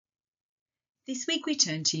This week we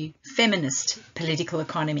turn to feminist political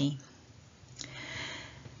economy.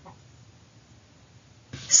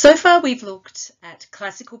 So far we've looked at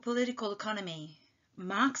classical political economy,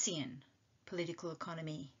 Marxian political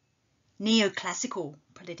economy, neoclassical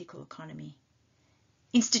political economy,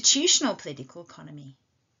 institutional political economy,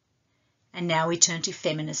 and now we turn to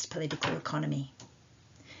feminist political economy.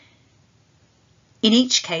 In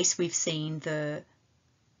each case we've seen the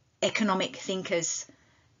economic thinkers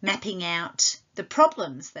mapping out the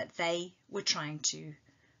problems that they were trying to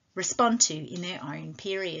respond to in their own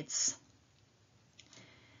periods.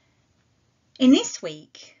 In this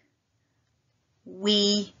week,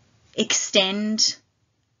 we extend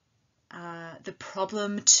the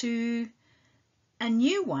problem to a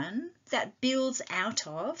new one that builds out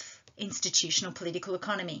of institutional political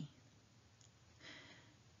economy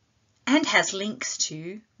and has links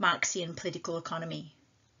to Marxian political economy.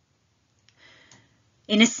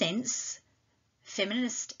 In a sense,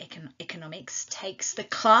 feminist economics takes the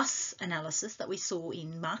class analysis that we saw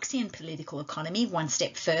in Marxian political economy one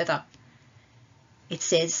step further. It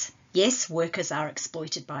says, yes, workers are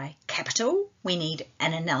exploited by capital. We need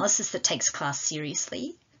an analysis that takes class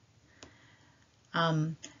seriously,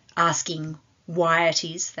 asking why it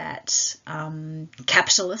is that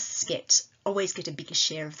capitalists always get a bigger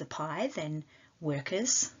share of the pie than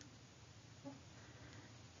workers.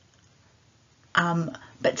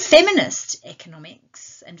 But feminist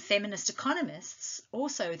economics and feminist economists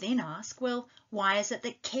also then ask, well, why is it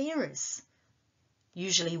that carers,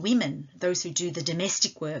 usually women, those who do the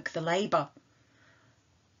domestic work, the labour,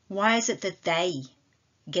 why is it that they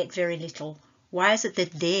get very little? Why is it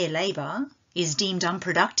that their labour is deemed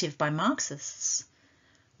unproductive by Marxists?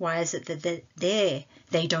 Why is it that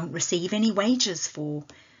they don't receive any wages for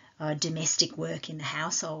domestic work in the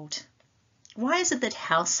household? Why is it that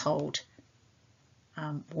household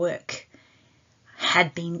work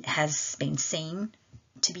has been seen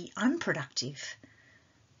to be unproductive,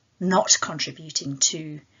 not contributing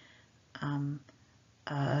to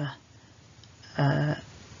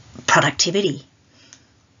productivity?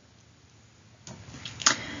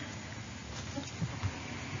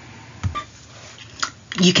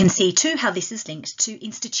 You can see too how this is linked to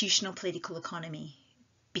institutional political economy,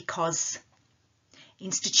 because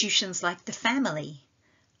institutions like the family,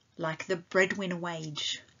 like the breadwinner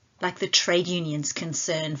wage, like the trade union's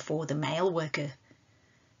concern for the male worker,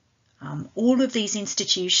 all of these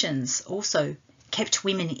institutions also kept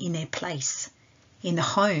women in their place in the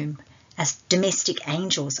home as domestic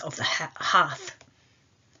angels of the hearth.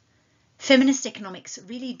 Feminist economics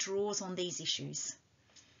really draws on these issues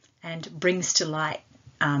and brings to light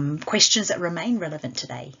questions that remain relevant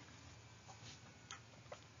today.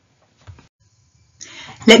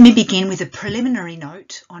 Let me begin with a preliminary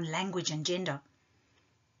note on language and gender.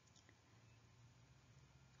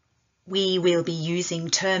 We will be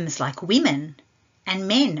using terms like women and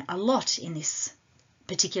men a lot in this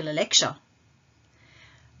particular lecture.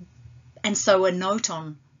 And so a note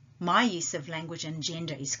on my use of language and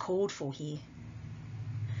gender is called for here.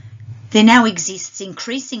 There now exists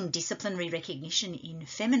increasing disciplinary recognition in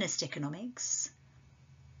feminist economics,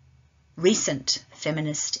 recent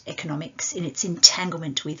feminist economics in its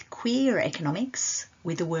entanglement with queer economics,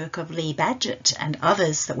 with the work of Badgett and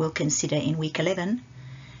others that we'll consider in week 11,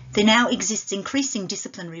 there now exists increasing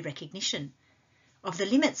disciplinary recognition of the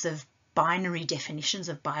limits of binary definitions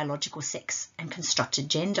of biological sex and constructed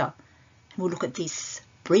gender. We'll look at this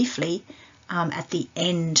briefly at the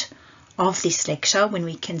end of this lecture when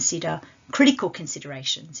we consider critical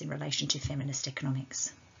considerations in relation to feminist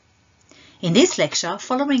economics. In this lecture,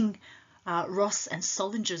 following Ross and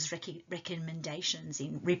Solinger's recommendations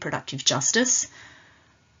in reproductive justice,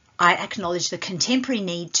 I acknowledge the contemporary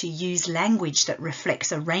need to use language that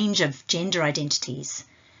reflects a range of gender identities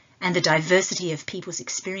and the diversity of people's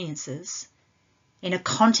experiences in a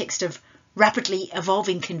context of rapidly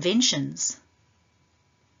evolving conventions.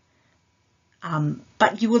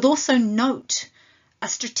 But you will also note a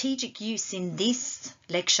strategic use in this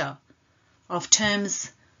lecture of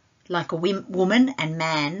terms like a woman and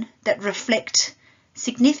man that reflect the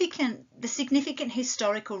significant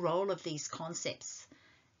historical role of these concepts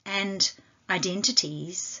and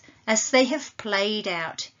identities as they have played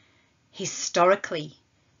out historically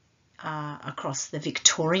across the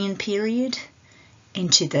Victorian period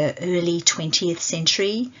into the early 20th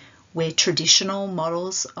century, where traditional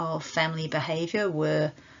models of family behaviour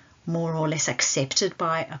were more or less accepted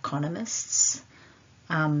by economists,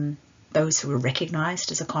 those who were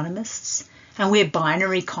recognised as economists, and where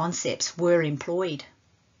binary concepts were employed.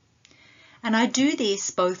 And I do this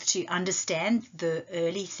both to understand the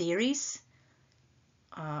early theories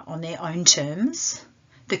on their own terms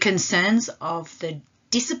the concerns of the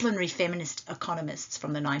disciplinary feminist economists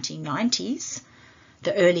from the 1990s,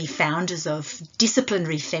 the early founders of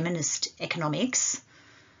disciplinary feminist economics,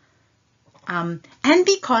 and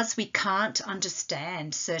because we can't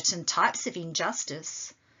understand certain types of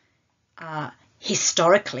injustice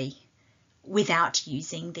historically without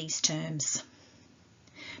using these terms.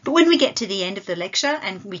 But when we get to the end of the lecture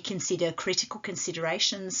and we consider critical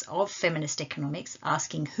considerations of feminist economics,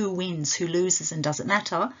 asking who wins, who loses, and does it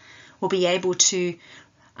matter, we'll be able to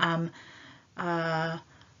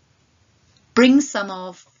bring some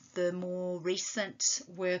of the more recent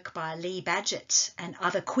work by Badgett and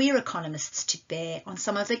other queer economists to bear on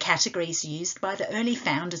some of the categories used by the early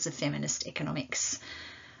founders of feminist economics,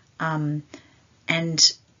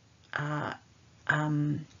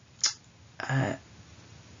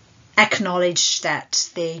 acknowledge that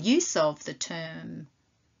their use of the term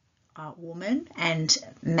woman and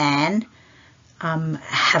man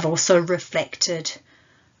have also reflected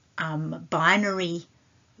binary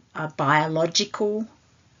biological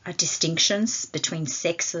distinctions between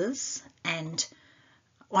sexes, and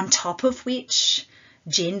on top of which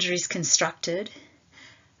gender is constructed,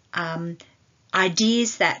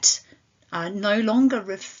 ideas that no longer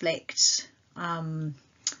reflect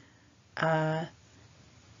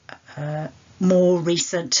more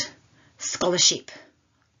recent scholarship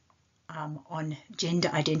on gender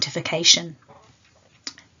identification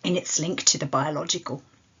in its link to the biological.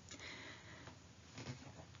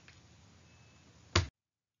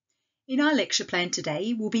 In our lecture plan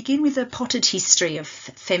today, we'll begin with a potted history of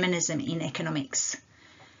feminism in economics,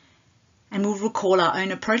 and we'll recall our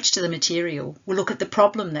own approach to the material. We'll look at the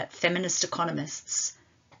problem that feminist economists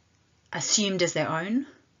assumed as their own,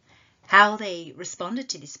 how they responded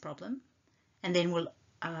to this problem, and then we'll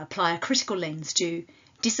apply a critical lens to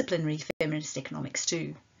disciplinary feminist economics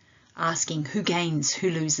too, asking who gains, who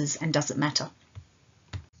loses, and does it matter.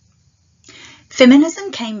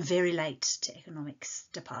 Feminism came very late to economics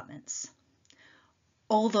departments.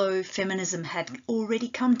 Although feminism had already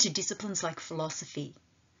come to disciplines like philosophy,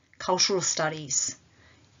 cultural studies,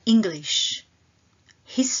 English,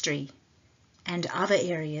 history, and other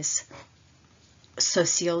areas,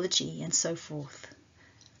 sociology and so forth.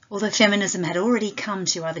 Although feminism had already come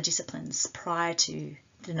to other disciplines prior to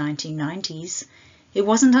the 1990s, it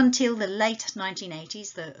wasn't until the late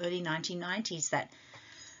 1980s, the early 1990s, that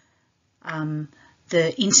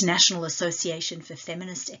the International Association for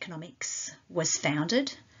Feminist Economics was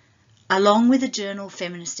founded, along with the journal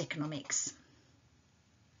Feminist Economics.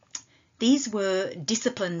 These were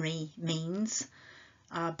disciplinary means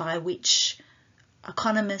by which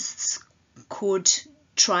economists could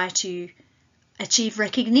try to achieve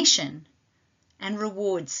recognition and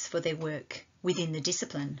rewards for their work within the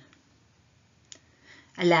discipline,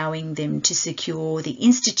 allowing them to secure the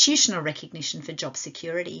institutional recognition for job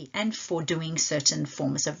security and for doing certain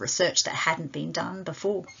forms of research that hadn't been done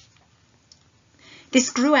before. This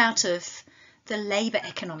grew out of the labour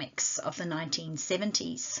economics of the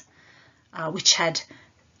 1970s, which had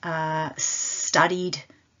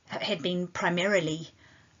been primarily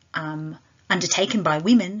undertaken by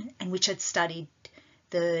women, and which had studied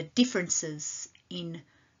the differences in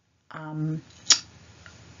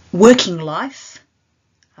working life,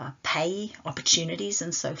 pay, opportunities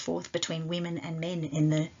and so forth between women and men in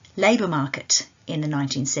the labour market in the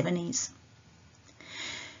 1970s.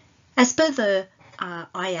 As per the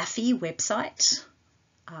IAFE website,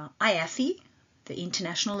 IAFE, the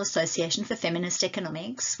International Association for Feminist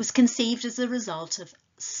Economics, was conceived as a result of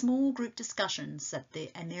small group discussions at the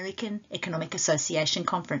American Economic Association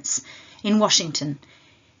Conference in Washington,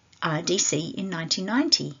 DC in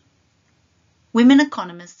 1990. Women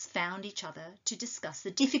economists found each other to discuss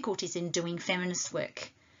the difficulties in doing feminist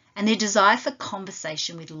work and their desire for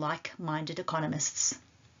conversation with like-minded economists.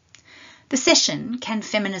 The session, Can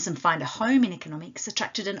Feminism Find a Home in Economics?,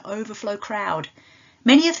 attracted an overflow crowd,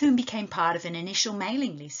 many of whom became part of an initial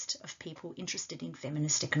mailing list of people interested in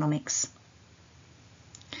feminist economics.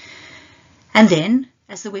 And then,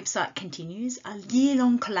 as the website continues, a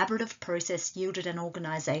year-long collaborative process yielded an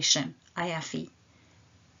organisation, IAFE,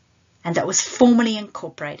 and that was formally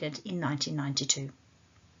incorporated in 1992.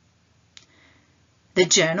 The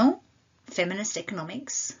journal, Feminist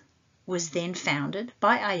Economics, was then founded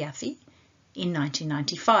by IAFE in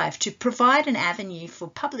 1995 to provide an avenue for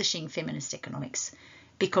publishing feminist economics,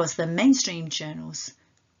 because the mainstream journals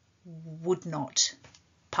would not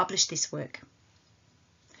publish this work.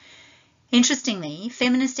 Interestingly,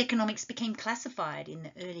 feminist economics became classified in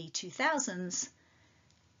the early 2000s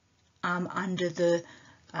under the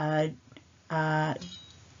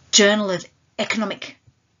Journal of Economic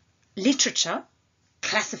literature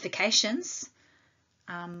classifications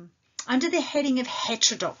under the heading of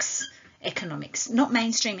heterodox economics, not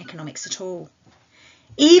mainstream economics at all.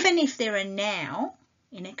 Even if there are now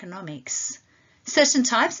in economics certain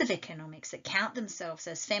types of economics that count themselves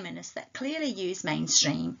as feminists that clearly use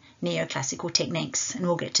mainstream neoclassical techniques, and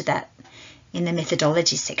we'll get to that in the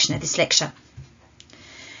methodology section of this lecture.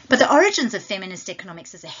 But the origins of feminist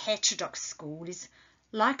economics as a heterodox school is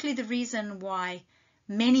likely the reason why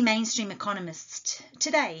many mainstream economists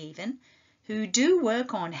today even, who do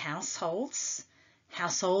work on households,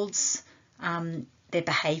 their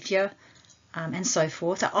behaviour and so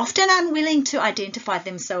forth, are often unwilling to identify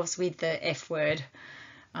themselves with the F word,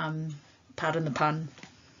 pardon the pun.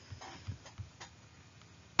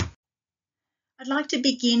 I'd like to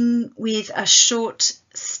begin with a short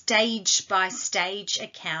stage-by-stage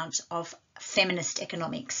account of feminist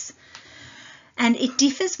economics. And it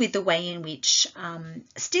differs with the way in which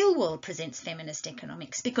Stilwell presents feminist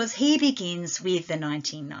economics, because he begins with the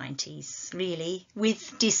 1990s, really,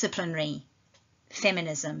 with disciplinary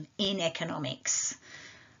feminism in economics.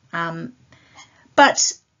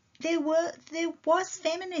 But there was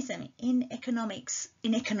feminism in economics,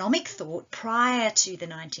 in economic thought prior to the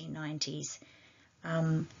 1990s,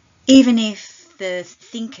 even if the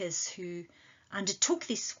thinkers who undertook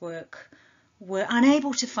this work were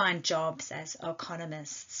unable to find jobs as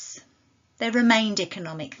economists. They remained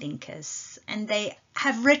economic thinkers, and they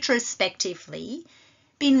have retrospectively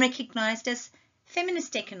been recognised as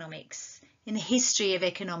feminist economics in the history of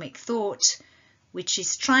economic thought, which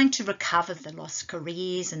is trying to recover the lost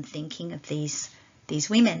careers and thinking of these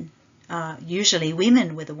women. Usually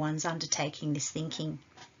women were the ones undertaking this thinking.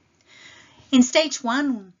 In stage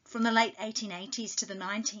one, from the late 1880s to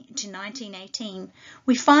 1918,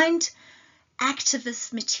 we find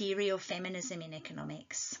activist material feminism in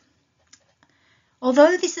economics.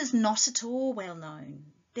 Although this is not at all well known,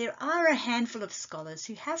 there are a handful of scholars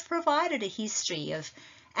who have provided a history of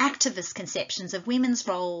activist conceptions of women's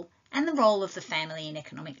role and the role of the family in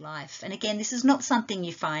economic life. And again, this is not something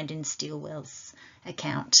you find in Stilwell's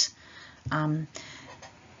account.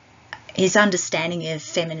 His understanding of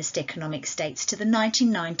feminist economics dates to the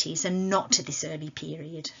 1990s and not to this early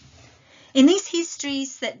period. In these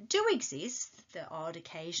histories that do exist, the odd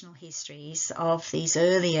occasional histories of these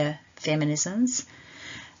earlier feminisms,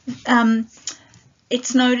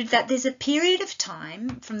 it's noted that there's a period of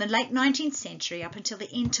time from the late 19th century up until the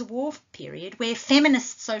interwar period where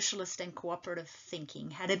feminist, socialist and cooperative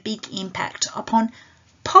thinking had a big impact upon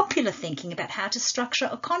popular thinking about how to structure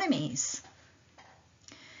economies.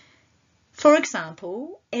 For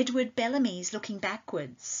example, Edward Bellamy's Looking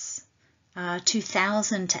Backwards,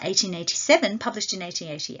 2000 to 1887, published in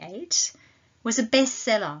 1888, was a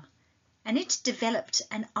bestseller, and it developed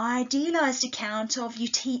an idealised account of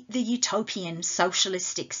the utopian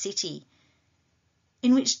socialistic city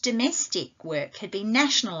in which domestic work had been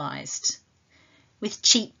nationalised with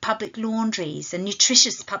cheap public laundries and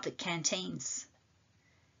nutritious public canteens.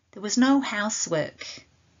 There was no housework.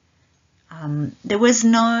 There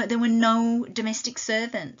were no domestic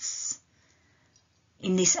servants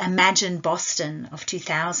in this imagined Boston of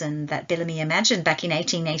 2000 that Bellamy imagined back in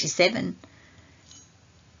 1887.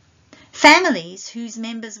 Families whose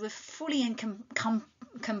members were fully and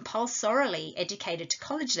compulsorily educated to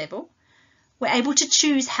college level were able to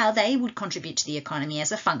choose how they would contribute to the economy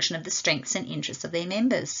as a function of the strengths and interests of their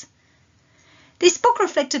members. This book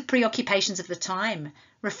reflected preoccupations of the time,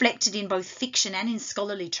 reflected in both fiction and in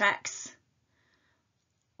scholarly tracts.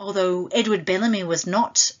 Although Edward Bellamy was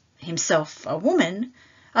not himself a woman,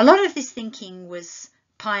 a lot of this thinking was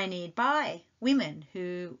pioneered by women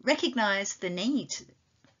who recognised the need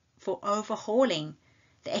for overhauling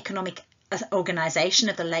the economic organisation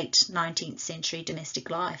of the late 19th century domestic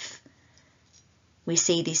life. We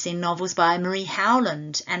see this in novels by Marie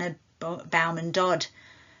Howland, Anna Bauman Dodd,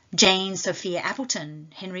 Jane Sophia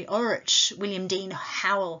Appleton, Henry Ulrich, William Dean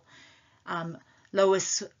Howell,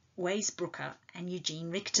 Lois Weisbrucker and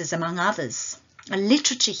Eugene Richter's, among others. A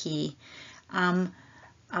literature here,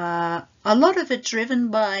 a lot of it driven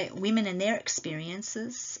by women and their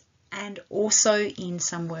experiences, and also in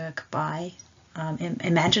some work by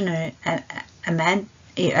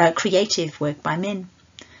creative work by men.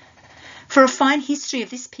 For a fine history of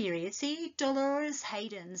this period, see Dolores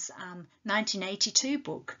Hayden's 1982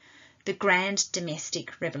 book, The Grand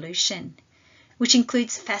Domestic Revolution, which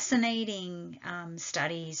includes fascinating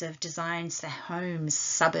studies of designs for homes,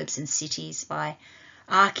 suburbs and cities by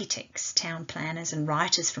architects, town planners and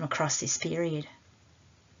writers from across this period.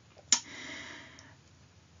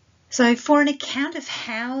 So for an account of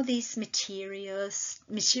how this material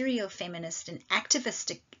feminist and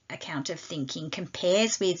activist account of thinking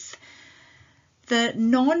compares with the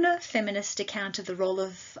non-feminist account of the role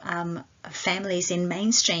of families in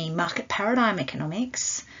mainstream market paradigm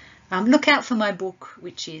economics, look out for my book,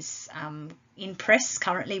 which is in press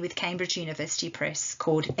currently with Cambridge University Press,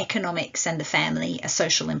 called Economics and the Family, A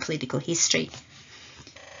Social and Political History,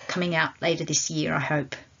 coming out later this year, I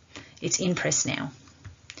hope. It's in press now.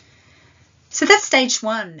 So that's stage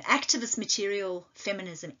one, activist material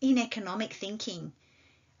feminism in economic thinking,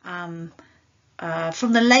 from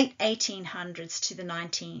the late 1800s to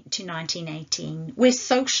 1918, where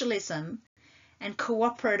socialism and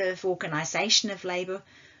cooperative organisation of labour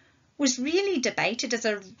was really debated as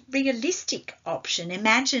a realistic option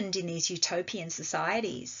imagined in these utopian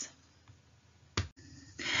societies.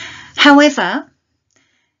 However,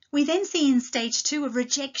 we then see in stage two a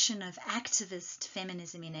rejection of activist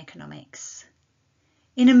feminism in economics,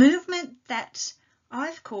 in a movement that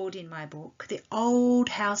I've called in my book the old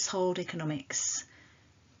household economics,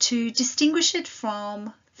 to distinguish it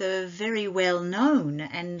from the very well-known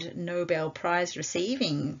and Nobel Prize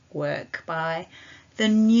receiving work by the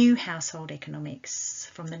new household economics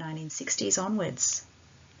from the 1960s onwards.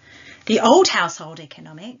 The old household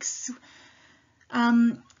economics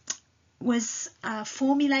was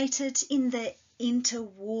formulated in the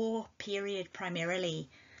interwar period primarily,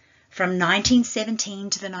 from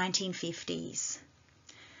 1917 to the 1950s.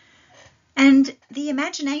 And the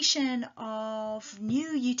imagination of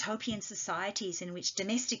new utopian societies in which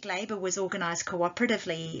domestic labour was organised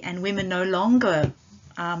cooperatively and women no longer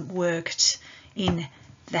worked in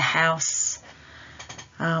the house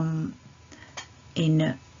in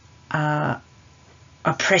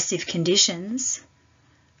oppressive conditions,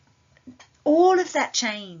 all of that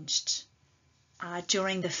changed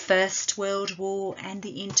during the First World War and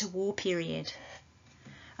the interwar period.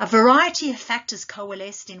 A variety of factors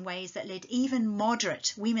coalesced in ways that led even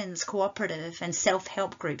moderate women's cooperative and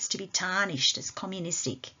self-help groups to be tarnished as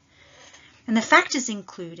communistic. And the factors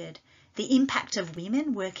included the impact of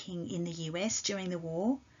women working in the US during the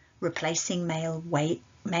war, replacing male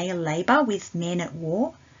labour with men at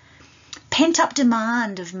war, pent-up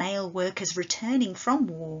demand of male workers returning from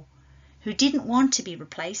war who didn't want to be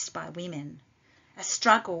replaced by women, a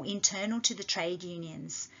struggle internal to the trade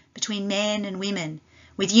unions between men and women,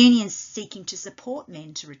 with unions seeking to support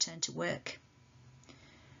men to return to work.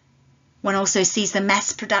 One also sees the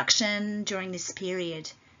mass production during this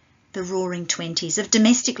period, the roaring 20s, of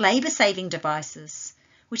domestic labour-saving devices,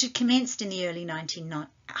 which had commenced in the early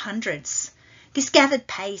 1900s. This gathered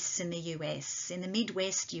pace in the US, in the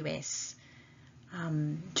Midwest US,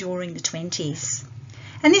 during the 20s.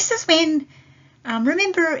 And this is when,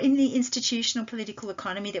 remember in the institutional political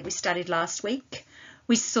economy that we studied last week,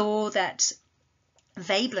 we saw that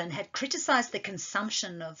Veblen had criticised the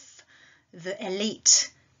consumption of the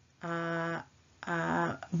elite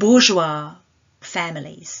bourgeois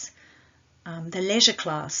families, the leisure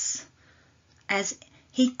class, as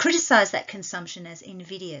he criticised that consumption as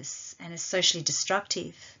invidious and as socially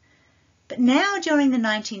destructive. But now during the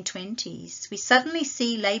 1920s, we suddenly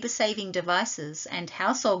see labour-saving devices and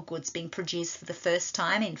household goods being produced for the first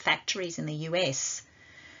time in factories in the US.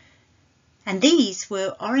 And these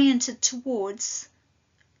were oriented towards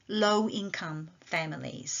low-income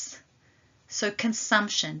families. So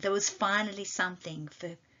consumption, there was finally something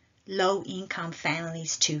for low-income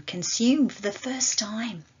families to consume for the first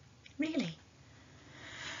time, really.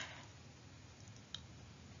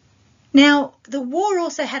 Now, the war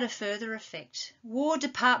also had a further effect. War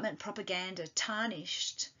Department propaganda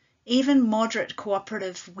tarnished even moderate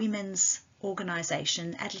cooperative women's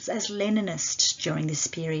organisation as Leninist during this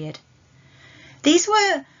period. These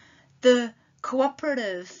were the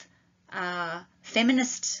cooperative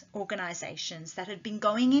feminist organisations that had been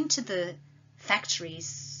going into the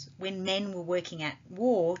factories when men were working at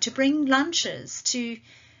war to bring lunches, to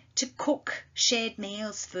cook shared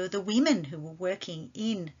meals for the women who were working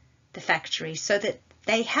in the factory, so that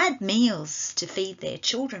they had meals to feed their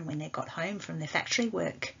children when they got home from their factory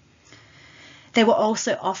work. They were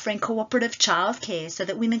also offering cooperative childcare so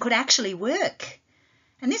that women could actually work.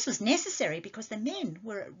 And this was necessary because the men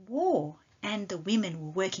were at war and the women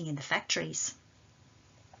were working in the factories.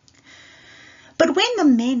 But when the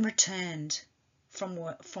men returned from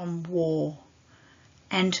war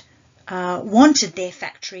and wanted their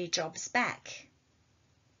factory jobs back,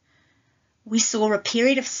 we saw a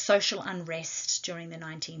period of social unrest during the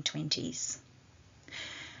 1920s.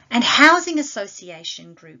 And housing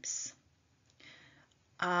association groups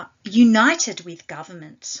united with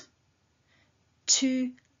government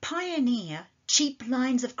to pioneer cheap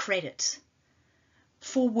lines of credit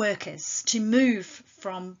for workers to move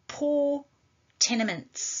from poor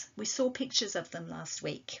tenements. We saw pictures of them last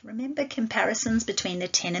week. Remember comparisons between the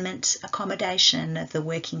tenement accommodation of the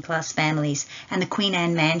working class families and the Queen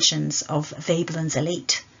Anne mansions of Veblen's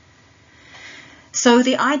elite. So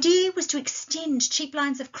the idea was to extend cheap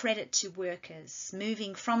lines of credit to workers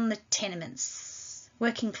moving from the tenements,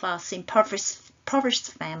 working class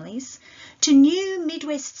impoverished families, to new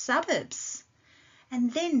Midwest suburbs.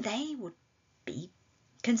 And then they would be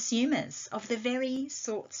consumers of the very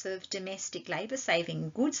sorts of domestic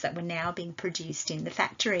labour-saving goods that were now being produced in the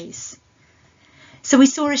factories. So we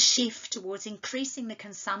saw a shift towards increasing the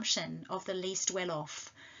consumption of the least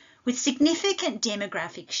well-off, with significant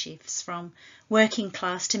demographic shifts from working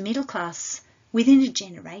class to middle class within a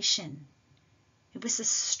generation. It was a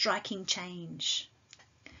striking change.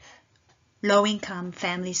 Low-income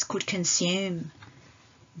families could consume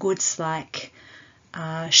goods like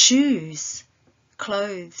shoes,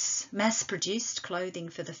 clothes, mass-produced clothing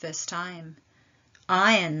for the first time,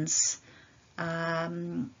 irons,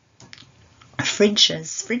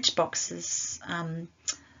 fridge boxes,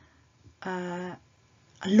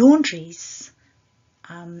 laundries,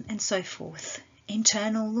 and so forth.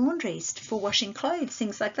 Internal laundries for washing clothes,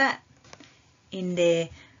 things like that, in their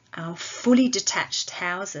fully detached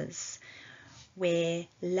houses, where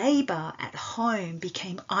labour at home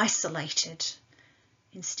became isolated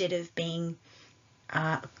instead of being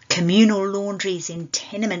communal laundries in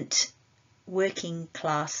tenement, working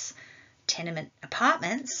class tenement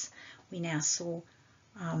apartments. We now saw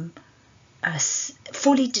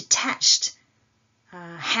fully detached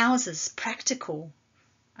houses, practical,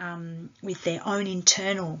 with their own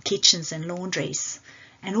internal kitchens and laundries,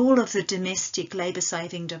 and all of the domestic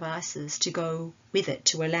labour-saving devices to go with it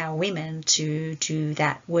to allow women to do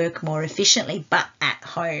that work more efficiently, but at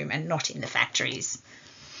home and not in the factories.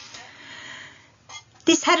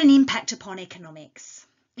 This had an impact upon economics.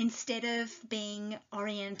 Instead of being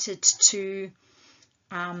oriented to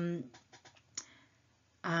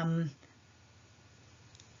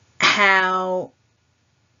how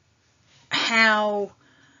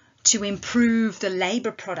to improve the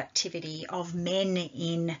labour productivity of men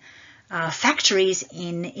in factories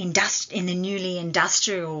in the newly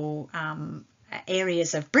industrial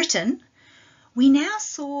areas of Britain, we now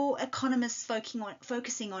saw economists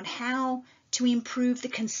focusing on how to improve the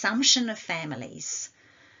consumption of families,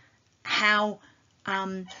 how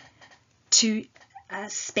to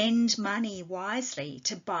spend money wisely,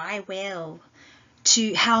 to buy well,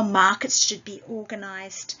 to how markets should be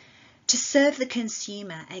organised to serve the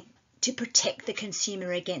consumer, to protect the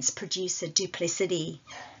consumer against producer duplicity.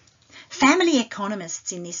 Family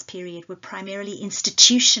economists in this period were primarily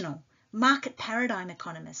institutional, market paradigm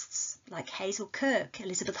economists like Hazel Kirk,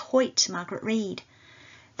 Elizabeth Hoyt, Margaret Reed.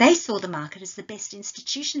 They saw the market as the best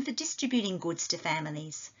institution for distributing goods to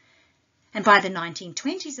families. And by the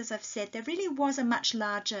 1920s, as I've said, there really was a much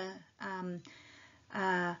larger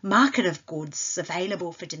market of goods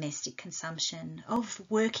available for domestic consumption of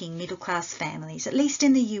working middle-class families, at least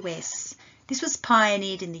in the US. This was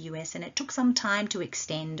pioneered in the US, and it took some time to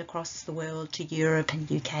extend across the world to Europe and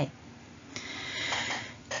UK.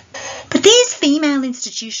 But these female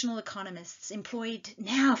institutional economists employed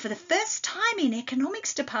now for the first time in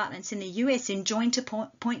economics departments in the US in joint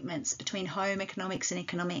appointments between home economics and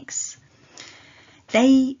economics.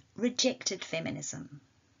 They rejected feminism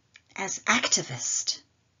as activist.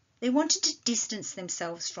 They wanted to distance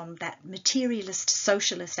themselves from that materialist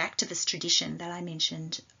socialist activist tradition that I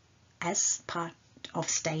mentioned as part of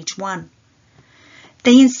stage one.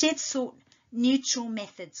 They instead sought neutral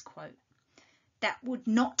methods, quote, that would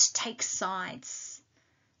not take sides.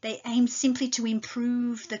 They aimed simply to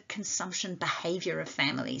improve the consumption behaviour of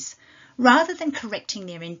families rather than correcting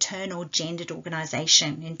their internal gendered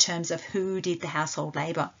organisation in terms of who did the household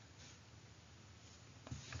labour.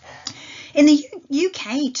 In the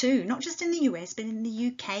UK too, not just in the US, but in the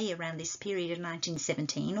UK around this period of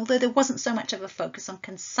 1917, although there wasn't so much of a focus on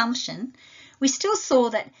consumption, we still saw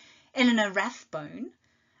that Eleanor Rathbone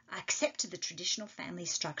accepted the traditional family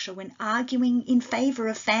structure when arguing in favour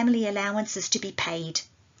of family allowances to be paid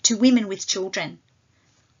to women with children.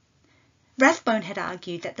 Rathbone had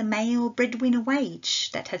argued that the male breadwinner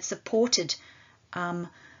wage that had supported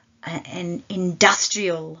an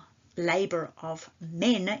industrial labour of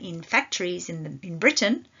men in factories in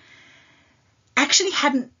Britain actually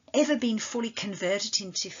hadn't ever been fully converted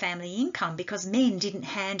into family income because men didn't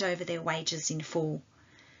hand over their wages in full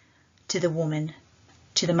to the woman,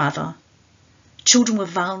 to the mother. Children were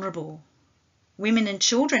vulnerable Women and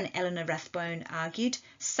children, Eleanor Rathbone argued,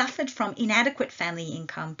 suffered from inadequate family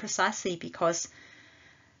income precisely because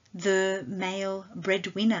the male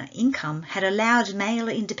breadwinner income had allowed male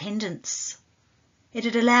independence. It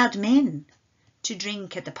had allowed men to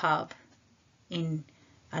drink at the pub in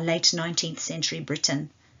late 19th century Britain.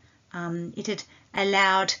 It had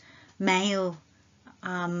allowed male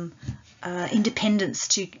independence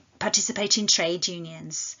to participate in trade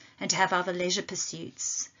unions and to have other leisure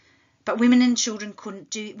pursuits. But women and children couldn't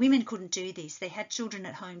do this. They had children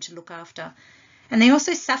at home to look after. And they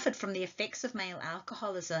also suffered from the effects of male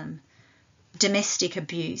alcoholism, domestic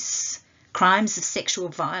abuse, crimes of sexual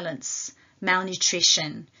violence,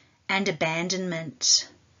 malnutrition, and abandonment.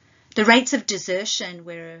 The rates of desertion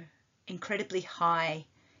were incredibly high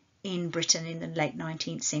in Britain in the late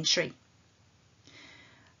 19th century.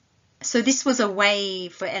 So this was a way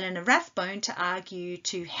for Eleanor Rathbone to argue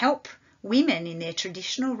to help women in their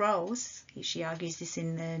traditional roles. She argues this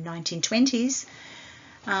in the 1920s.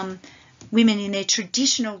 Women in their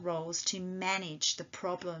traditional roles to manage the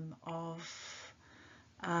problem of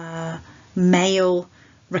male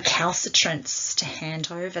recalcitrance to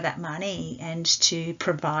hand over that money and to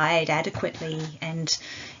provide adequately and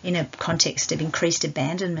in a context of increased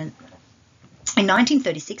abandonment. In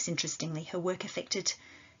 1936, interestingly, her work affected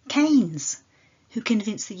Keynes, who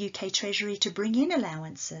convinced the UK Treasury to bring in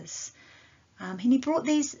allowances. And he brought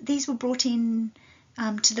these were brought in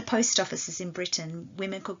to the post offices in Britain.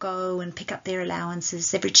 Women could go and pick up their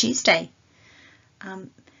allowances every Tuesday.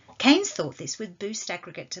 Keynes thought this would boost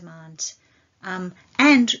aggregate demand.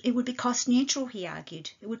 And it would be cost neutral, he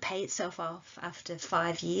argued. It would pay itself off after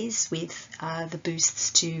 5 years with the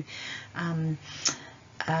boosts to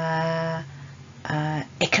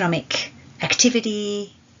economic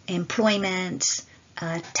activity, employment,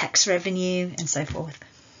 tax revenue, and so forth.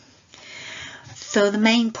 So the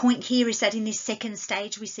main point here is that in this second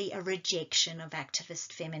stage we see a rejection of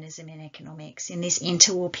activist feminism in economics. In this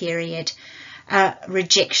interwar period,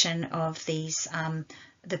 rejection of these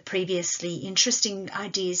the previously interesting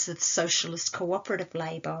ideas of socialist cooperative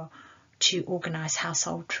labour to organise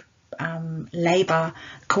household labour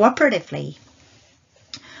cooperatively.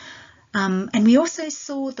 And we also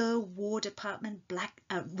saw the War Department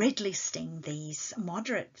red listing these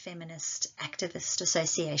moderate feminist activist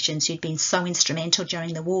associations who'd been so instrumental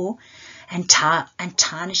during the war and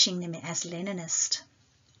tarnishing them as Leninist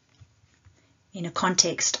in a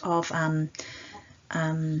context of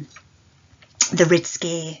the Red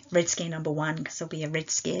Scare #1, because there'll be a Red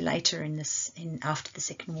Scare later after the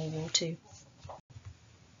Second World War too.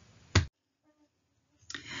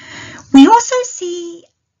 We also see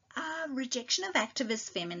rejection of activist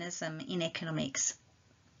feminism in economics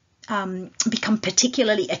become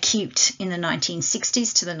particularly acute in the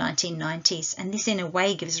 1960s to the 1990s, and this in a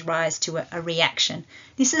way gives rise to a reaction.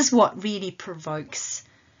 This is what really provokes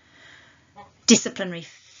disciplinary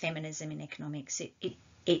feminism in economics.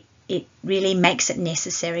 It really makes it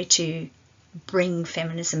necessary to bring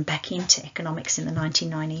feminism back into economics in the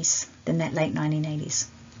 1990s, then that late 1980s.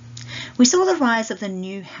 We saw the rise of the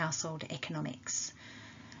new household economics.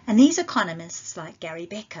 And these economists like Gary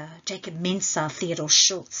Becker, Jacob Mensah, Theodore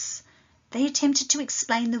Schultz, they attempted to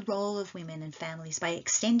explain the role of women and families by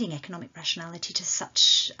extending economic rationality to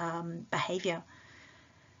such behaviour,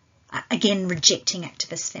 again rejecting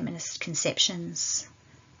activist feminist conceptions.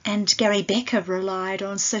 And Gary Becker relied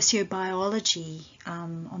on sociobiology,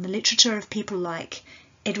 on the literature of people like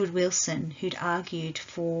Edward Wilson, who'd argued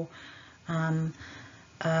for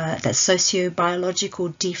that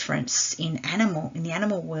sociobiological difference in the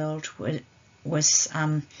animal world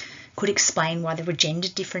could explain why there were gender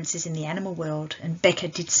differences in the animal world, and Becker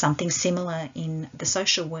did something similar in the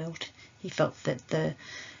social world. He felt that the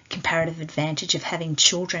comparative advantage of having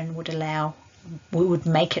children would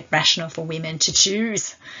make it rational for women to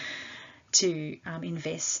choose to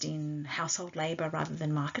invest in household labour rather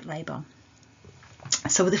than market labour.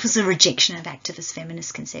 So this was a rejection of activist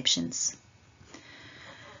feminist conceptions.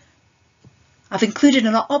 I've included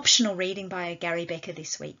an optional reading by Gary Becker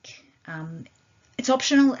this week. It's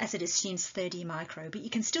optional as it assumes 30 micro, but you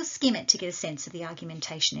can still skim it to get a sense of the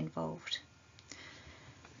argumentation involved.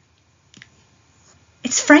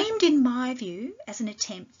 It's framed, in my view, as an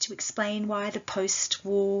attempt to explain why the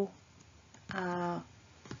post-war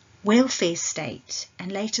welfare state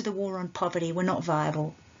and later the war on poverty were not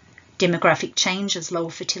viable. Demographic changes,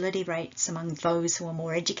 lower fertility rates among those who are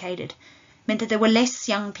more educated, meant that there were less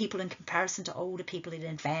young people in comparison to older people in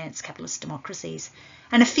advanced capitalist democracies,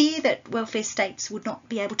 and a fear that welfare states would not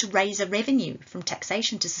be able to raise a revenue from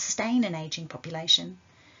taxation to sustain an ageing population.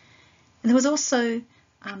 And there was also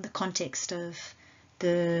the context of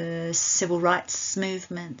the civil rights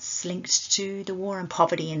movements linked to the war and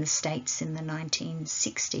poverty in the States in the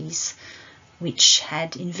 1960s, which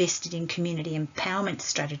had invested in community empowerment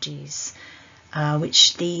strategies,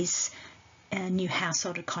 which these new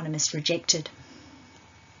household economists rejected.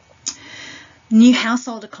 New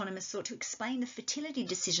household economists sought to explain the fertility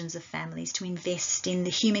decisions of families to invest in the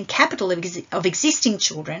human capital of existing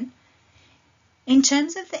children in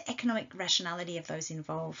terms of the economic rationality of those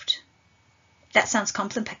involved. That sounds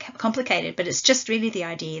complicated, but it's just really the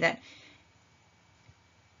idea that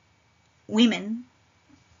women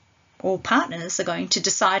or partners are going to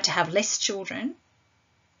decide to have less children,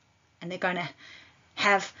 and they're going to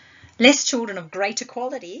have less children of greater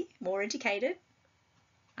quality, more educated,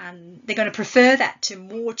 and they're going to prefer that to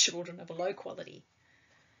more children of a low quality.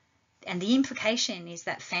 And the implication is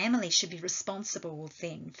that families should be responsible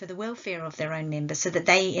then for the welfare of their own members so that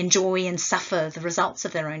they enjoy and suffer the results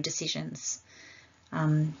of their own decisions.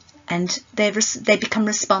 And they become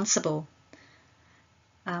responsible.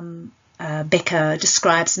 Becker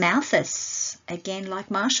describes Malthus, again like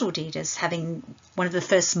Marshall did, as having one of the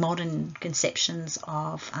first modern conceptions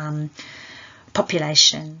of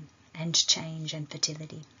population and change and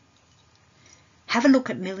fertility. Have a look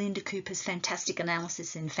at Melinda Cooper's fantastic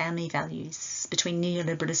analysis in family values between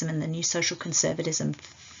neoliberalism and the new social conservatism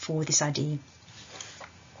for this idea.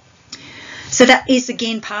 So that is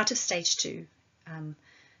again part of stage 2,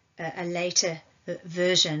 a later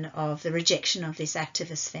version of the rejection of this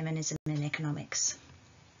activist feminism in economics.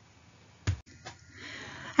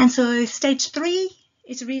 And so stage 3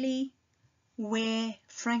 is really where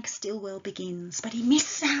Frank Stilwell begins, but he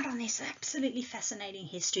misses out on this absolutely fascinating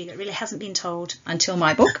history that really hasn't been told until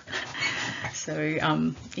my book. So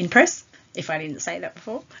impress if I didn't say that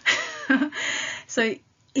before. So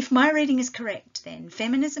if my reading is correct, then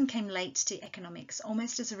feminism came late to economics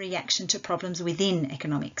almost as a reaction to problems within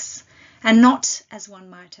economics, and not, as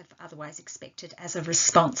one might have otherwise expected, as a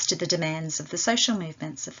response to the demands of the social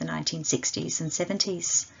movements of the 1960s and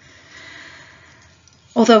 70s.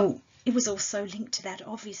 Although it was also linked to that,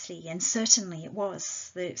 obviously, and certainly it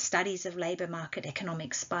was. The studies of labour market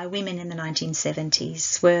economics by women in the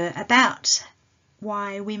 1970s were about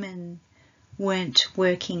why women weren't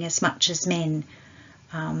working as much as men,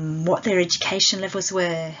 what their education levels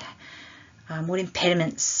were, what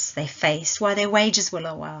impediments they faced, why their wages were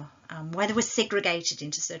lower, why they were segregated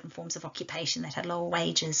into certain forms of occupation that had lower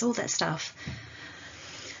wages, all that stuff.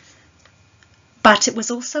 But it was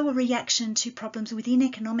also a reaction to problems within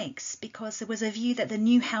economics, because there was a view that the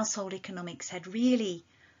new household economics had really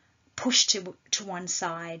pushed to one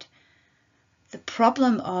side the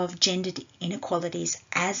problem of gendered inequalities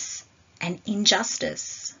as an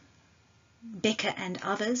injustice. Becker and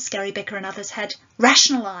others, Gary Becker and others, had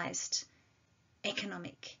rationalised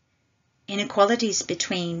economic inequalities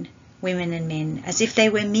between women and men as if they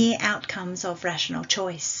were mere outcomes of rational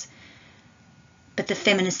choice. But the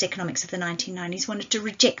feminist economics of the 1990s wanted to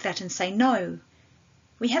reject that and say, no,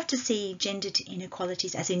 we have to see gendered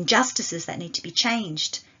inequalities as injustices that need to be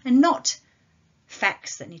changed and not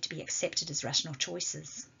facts that need to be accepted as rational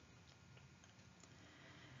choices.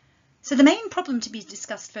 So the main problem to be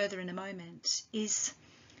discussed further in a moment is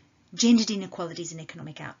gendered inequalities in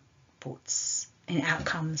economic outputs and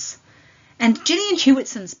outcomes. And Gillian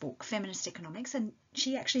Hewitson's book, Feminist Economics, and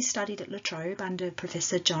she actually studied at La Trobe under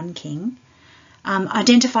Professor John King,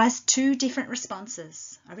 identifies 2 different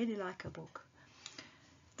responses. I really like her book.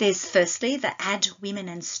 There's firstly the add women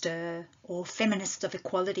and stir, or feminist of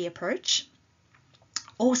equality approach,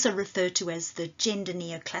 also referred to as the gender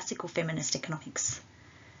neoclassical feminist economics.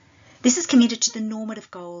 This is committed to the normative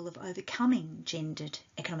goal of overcoming gendered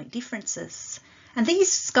economic differences. And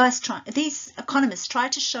these economists try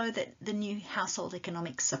to show that the new household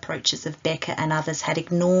economics approaches of Becker and others had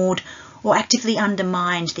ignored or actively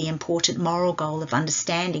undermined the important moral goal of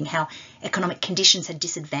understanding how economic conditions had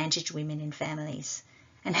disadvantaged women in families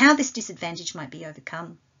and how this disadvantage might be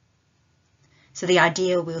overcome. So the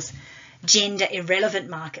ideal was gender irrelevant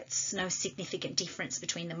markets, no significant difference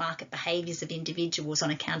between the market behaviours of individuals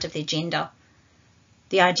on account of their gender.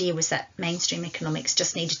 The idea was that mainstream economics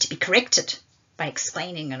just needed to be corrected by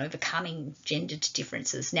explaining and overcoming gendered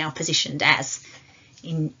differences now positioned as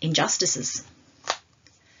injustices.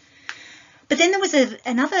 But then there was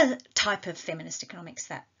another type of feminist economics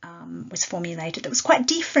that was formulated that was quite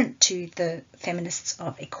different to the feminists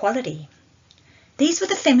of equality. These were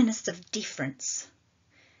the feminists of difference.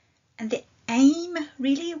 And the aim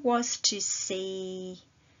really was to see,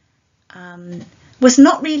 was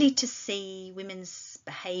not really to see women's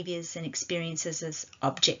behaviours and experiences as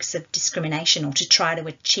objects of discrimination or to try to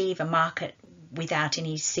achieve a market without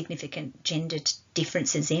any significant gendered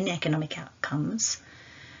differences in economic outcomes,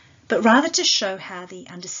 but rather to show how the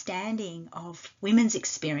understanding of women's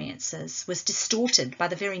experiences was distorted by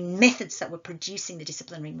the very methods that were producing the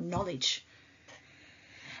disciplinary knowledge.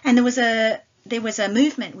 And there was a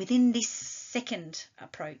movement within this second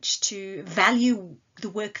approach to value the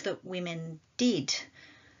work that women did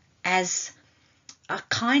as a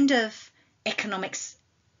kind of economics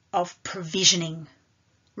of provisioning,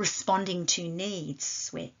 responding to needs,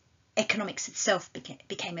 where economics itself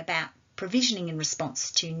became about provisioning in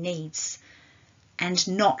response to needs and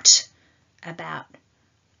not about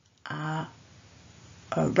a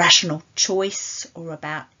rational choice or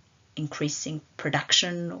about increasing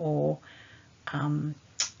production or and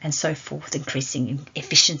so forth, increasing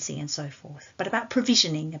efficiency and so forth, but about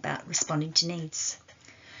provisioning, about responding to needs.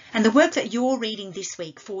 And the work that you're reading this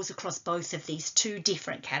week falls across both of these two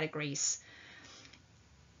different categories,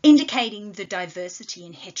 indicating the diversity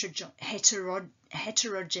and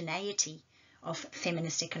heterogeneity of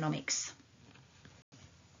feminist economics.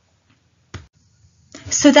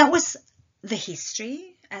 So that was the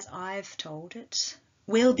history as I've told it,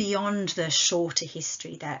 well beyond the shorter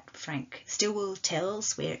history that Frank Stilwell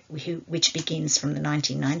tells, which begins from the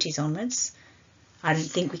 1990s onwards. I don't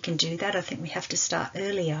think we can do that. I think we have to start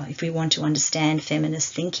earlier if we want to understand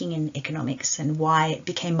feminist thinking in economics and why it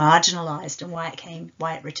became marginalised and why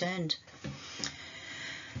it returned.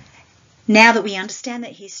 Now that we understand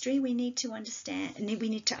that history, we need to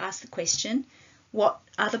ask the question, what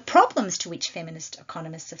are the problems to which feminist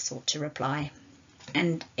economists have sought to reply?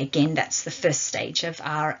 And again, that's the first stage of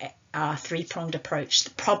our three-pronged approach: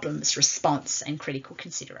 the problems, response, and critical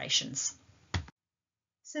considerations.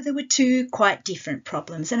 So there were two quite different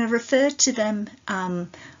problems, and I've referred to them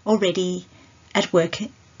already at work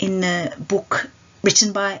in the book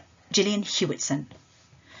written by Gillian Hewitson.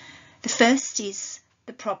 The first is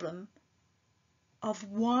the problem of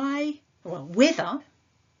whether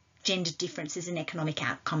gender differences in economic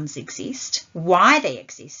outcomes exist, why they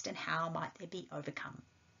exist, and how might they be overcome.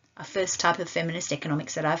 A first type of feminist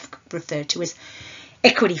economics that I've referred to as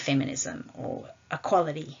equity feminism or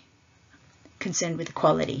equality, concerned with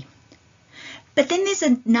equality. But then there's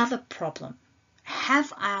another problem.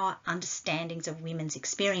 Have our understandings of women's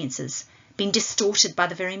experiences been distorted by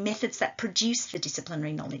the very methods that produce the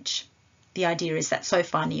disciplinary knowledge? The idea is that so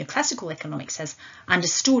far neoclassical economics has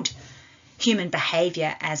understood human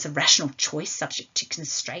behaviour as a rational choice subject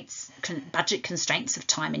to budget constraints of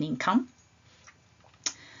time and income,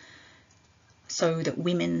 so that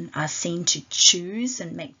women are seen to choose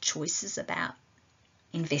and make choices about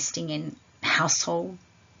investing in household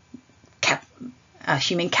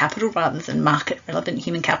human capital rather than market relevant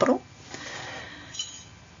human capital.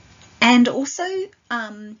 And also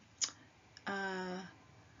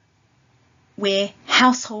where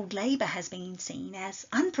household labour has been seen as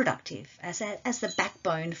unproductive, as the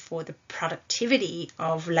backbone for the productivity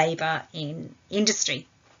of labour in industry.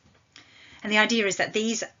 And the idea is that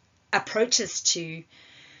these approaches to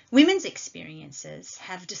women's experiences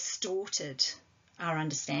have distorted our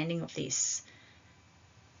understanding of this.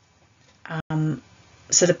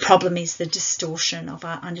 So the problem is the distortion of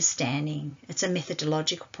our understanding. It's a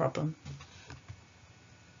methodological problem.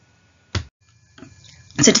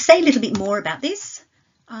 So to say a little bit more about this,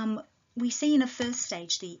 we see in a first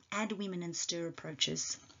stage the add women and stir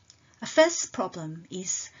approaches. A first problem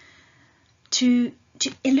is to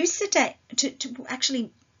elucidate, to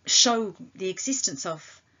actually show the existence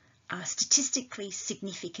of statistically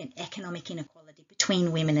significant economic inequality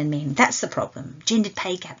between women and men. That's the problem. Gendered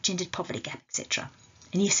pay gap, gendered poverty gap, etc.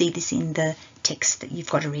 And you see this in the text that you've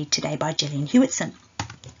got to read today by Gillian Hewitson.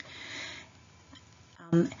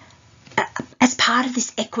 As part of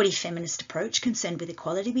this equity feminist approach concerned with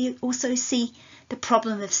equality, we also see the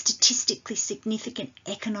problem of statistically significant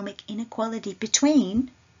economic inequality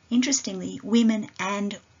between, interestingly, women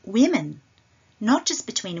and women, not just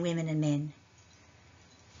between women and men.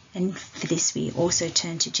 And for this, we also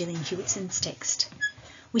turn to Gillian Hewitson's text.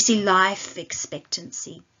 We see life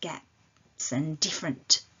expectancy gaps and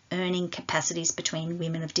different earning capacities between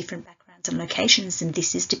women of different backgrounds and locations, and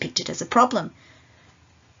this is depicted as a problem.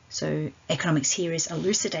 So economics here is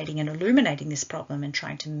elucidating and illuminating this problem and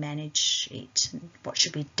trying to manage it. And what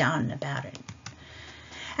should be done about it?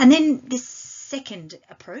 And then this second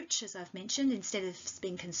approach, as I've mentioned, instead of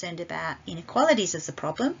being concerned about inequalities as a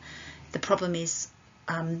problem, the problem is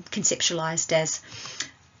conceptualized as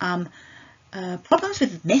problems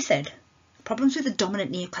with method, problems with the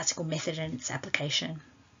dominant neoclassical method and its application,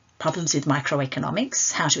 problems with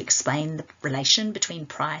microeconomics, how to explain the relation between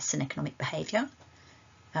price and economic behaviour,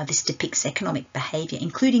 This depicts economic behaviour,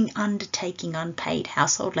 including undertaking unpaid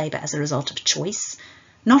household labour as a result of choice,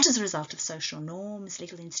 not as a result of social norms,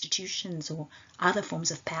 legal institutions, or other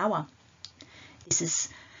forms of power. This is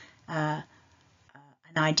an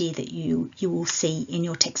idea that you will see in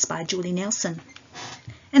your text by Julie Nelson.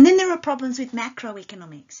 And then there are problems with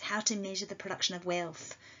macroeconomics, how to measure the production of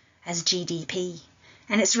wealth as GDP,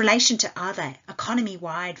 and its relation to other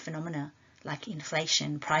economy-wide phenomena like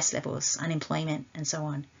inflation, price levels, unemployment, and so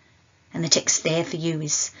on. And the text there for you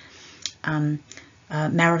is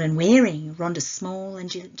Marilyn Waring, Rhonda Small, and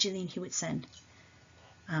Gillian Hewitson.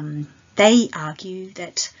 They argue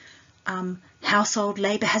that household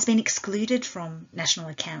labour has been excluded from national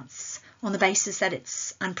accounts on the basis that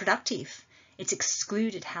it's unproductive. It's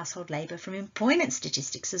excluded household labour from employment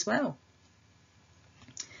statistics as well.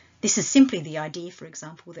 This is simply the idea, for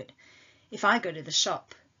example, that if I go to the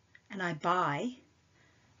shop and I buy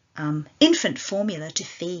infant formula to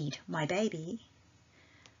feed my baby,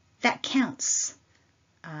 that counts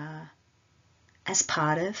as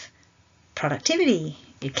part of productivity.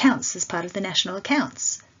 It counts as part of the national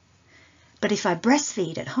accounts. But if I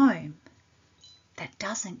breastfeed at home, that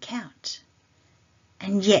doesn't count.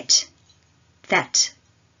 And yet that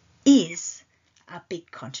is a big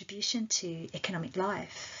contribution to economic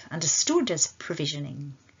life, understood as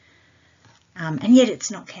provisioning. And yet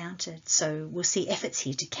it's not counted. So we'll see efforts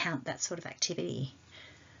here to count that sort of activity,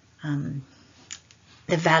 the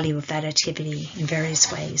value of that activity in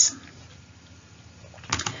various ways.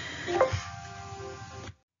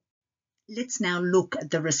 Let's now look at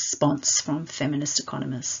the response from feminist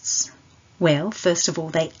economists. Well, first of all,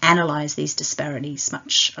 they analyse these disparities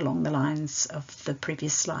much along the lines of the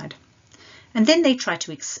previous slide. And then they try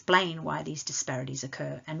to explain why these disparities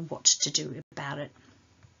occur and what to do about it.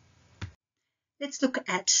 Let's look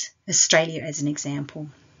at Australia as an example.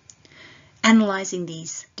 Analysing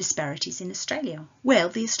these disparities in Australia. Well,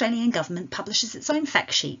 the Australian government publishes its own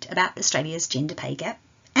fact sheet about Australia's gender pay gap,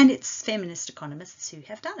 and it's feminist economists who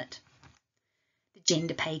have done it. The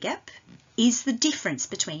gender pay gap is the difference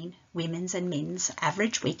between women's and men's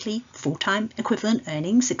average weekly full-time equivalent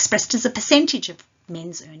earnings expressed as a percentage of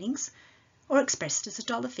men's earnings or expressed as a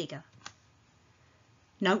dollar figure.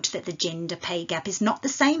 Note that the gender pay gap is not the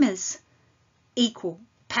same as equal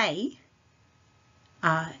pay.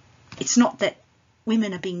 It's not that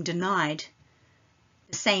women are being denied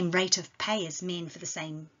the same rate of pay as men for the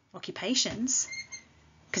same occupations,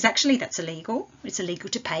 because actually that's illegal. It's illegal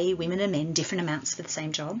to pay women and men different amounts for the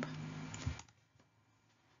same job.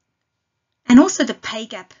 And also the pay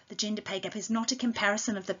gap, the gender pay gap, is not a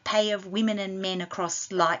comparison of the pay of women and men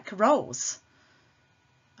across like roles.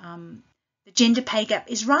 The gender pay gap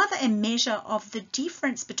is rather a measure of the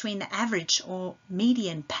difference between the average or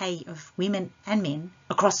median pay of women and men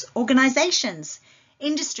across organisations,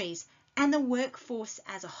 industries, and the workforce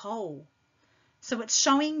as a whole. So it's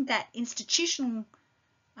showing that institutional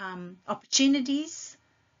opportunities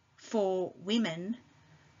for women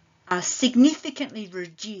are significantly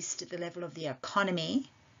reduced at the level of the economy,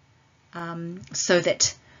 so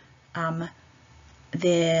that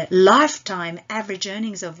their lifetime average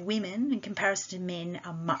earnings of women in comparison to men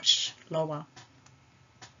are much lower.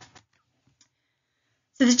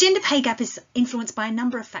 So the gender pay gap is influenced by a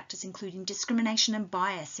number of factors, including discrimination and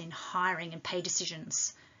bias in hiring and pay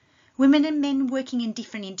decisions. Women and men working in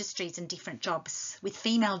different industries and different jobs, with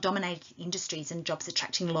female-dominated industries and jobs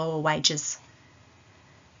attracting lower wages.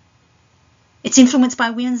 It's influenced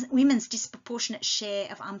by women's disproportionate share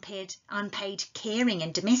of unpaid caring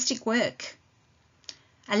and domestic work.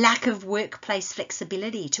 A lack of workplace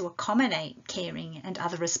flexibility to accommodate caring and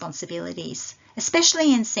other responsibilities,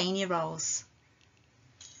 especially in senior roles.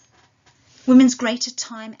 Women's greater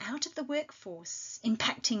time out of the workforce,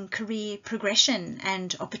 impacting career progression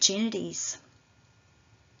and opportunities.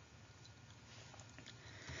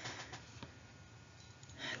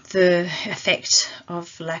 The effect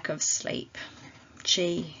of lack of sleep.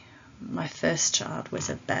 Gee, my first child was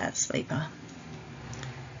a bad sleeper.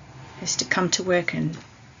 I used to come to work and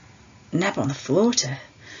nap on the floor to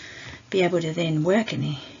be able to then work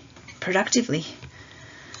productively.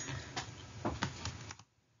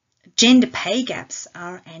 Gender pay gaps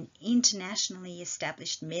are an internationally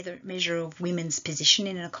established measure of women's position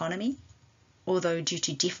in an economy, although due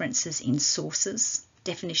to differences in sources,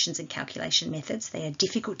 definitions and calculation methods, they are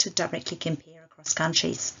difficult to directly compare across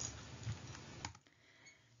countries.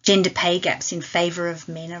 Gender pay gaps in favour of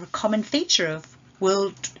men are a common feature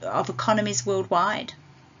of economies worldwide.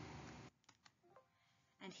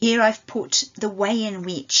 And here I've put the way in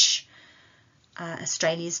which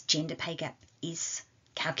Australia's gender pay gap is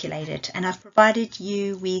calculated, and I've provided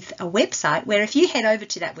you with a website where if you head over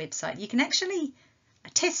to that website, you can actually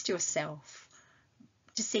test yourself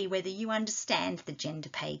to see whether you understand the gender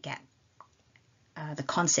pay gap, the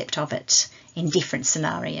concept of it in different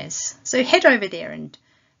scenarios. So head over there and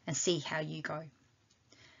see how you go.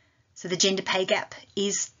 So the gender pay gap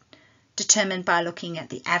is determined by looking at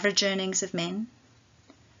the average earnings of men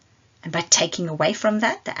and by taking away from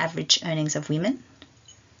that the average earnings of women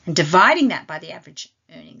and dividing that by the average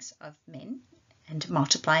earnings of men and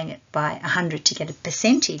multiplying it by 100 to get a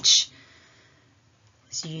percentage.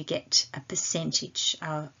 So you get a percentage.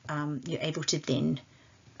 You're able to then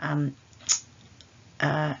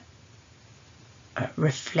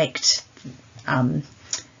reflect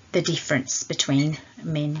the difference between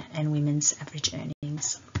men and women's average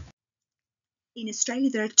earnings. In Australia,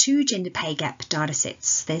 there are two gender pay gap data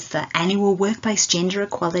sets. There's the annual Workplace Gender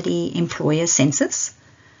Equality Employer Census.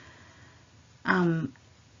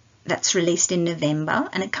 That's released in November,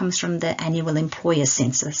 and it comes from the annual Employer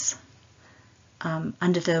Census.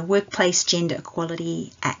 Under the Workplace Gender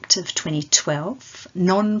Equality Act of 2012,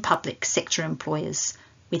 non-public sector employers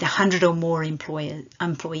with 100 or more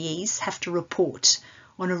employees have to report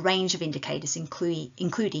on a range of indicators,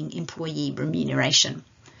 including employee remuneration.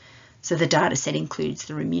 So the data set includes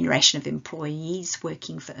the remuneration of employees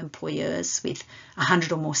working for employers with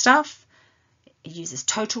 100 or more staff. It uses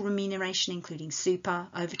total remuneration, including super,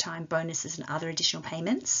 overtime, bonuses, and other additional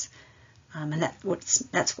payments. And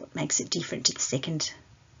that's what makes it different to the second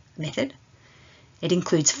method. It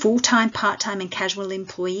includes full-time, part-time, and casual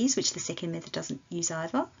employees, which the second method doesn't use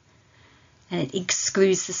either. And it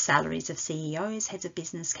excludes the salaries of CEOs, heads of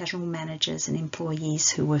business, casual managers, and employees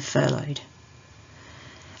who were furloughed.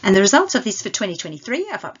 And the results of this for 2023,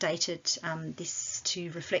 I've updated this to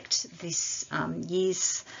reflect this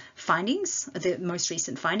year's findings, the most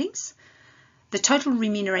recent findings. The total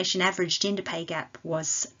remuneration average gender pay gap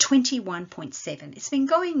was 21.7. It's been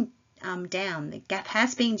going down. The gap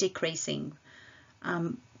has been decreasing,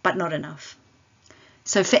 but not enough.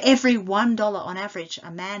 So for every $1 on average a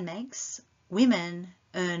man makes, women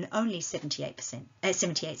earn only 78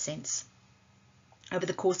 cents. Over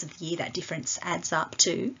the course of the year, that difference adds up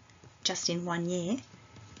to, just in 1 year,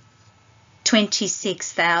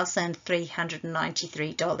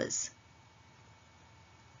 $26,393.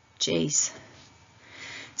 Geez.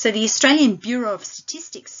 So the Australian Bureau of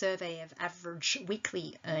Statistics survey of average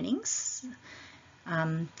weekly earnings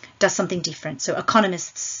does something different. So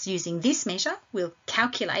economists using this measure will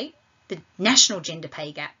calculate the national gender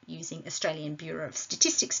pay gap using Australian Bureau of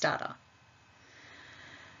Statistics data.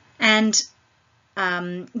 And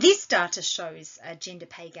this data shows a gender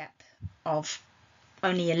pay gap of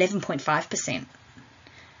only 11.5%,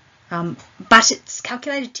 but it's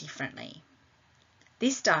calculated differently.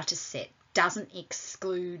 This data set doesn't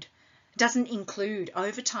include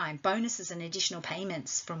overtime, bonuses, and additional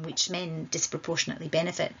payments from which men disproportionately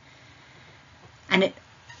benefit. And it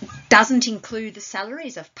doesn't include the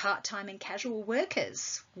salaries of part-time and casual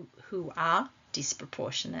workers who are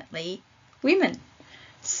disproportionately women.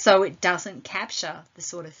 So it doesn't capture the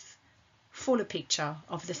sort of fuller picture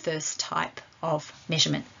of the first type of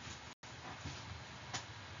measurement.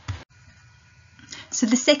 So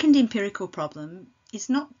the second empirical problem is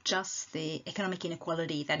not just the economic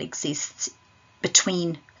inequality that exists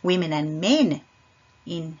between women and men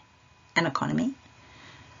in an economy,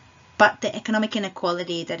 but the economic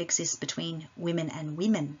inequality that exists between women and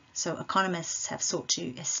women. So economists have sought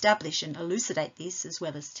to establish and elucidate this, as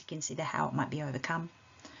well as to consider how it might be overcome.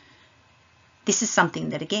 This is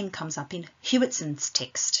something that again comes up in Hewitson's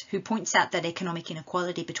text, who points out that economic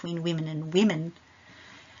inequality between women and women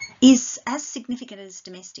is as significant as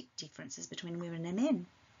domestic differences between women and men.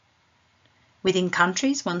 Within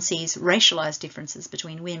countries, one sees racialised differences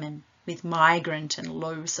between women, with migrant and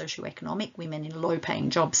low socioeconomic women in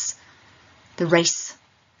low-paying jobs, the race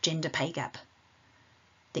gender pay gap,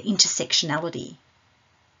 the intersectionality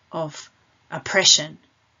of oppression,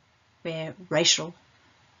 where racial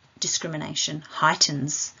discrimination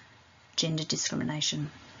heightens gender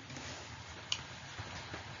discrimination.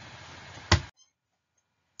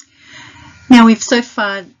 Now, we've so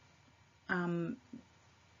far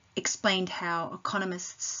explained how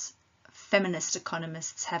economists, feminist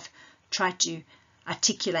economists, have tried to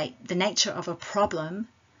articulate the nature of a problem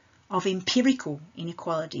of empirical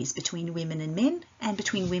inequalities between women and men and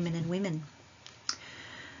between women and women.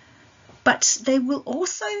 But they will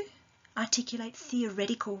also articulate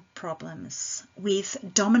theoretical problems with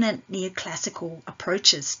dominant neoclassical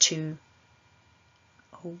approaches to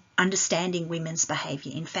understanding women's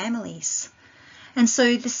behaviour in families. And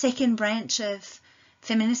so the second branch of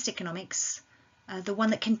feminist economics the one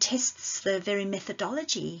that contests the very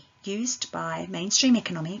methodology used by mainstream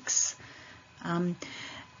economics,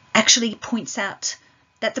 actually points out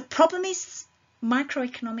that the problem is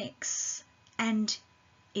microeconomics and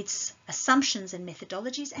its assumptions and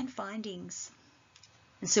methodologies and findings.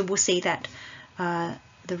 And so we'll see that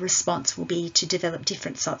the response will be to develop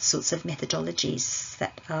different sorts of methodologies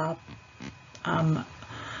that are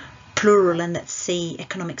plural and that see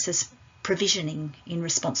economics as provisioning in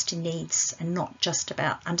response to needs and not just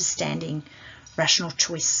about understanding rational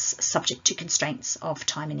choice subject to constraints of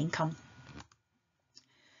time and income.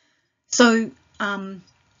 So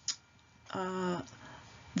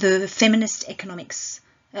the feminist economists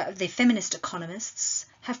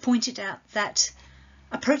have pointed out that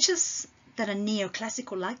approaches that are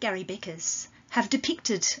neoclassical, like Gary Becker's, have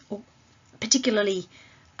depicted, particularly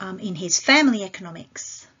in his family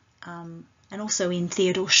economics, and also in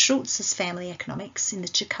Theodore Schultz's family economics in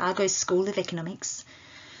the Chicago School of Economics,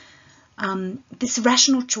 this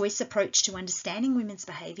rational choice approach to understanding women's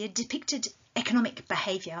behaviour depicted economic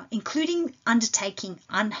behaviour, including undertaking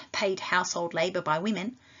unpaid household labour by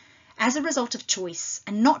women, as a result of choice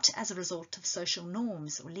and not as a result of social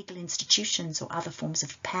norms or legal institutions or other forms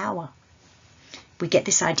of power. We get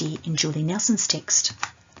this idea in Julie Nelson's text.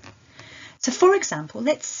 So, for example,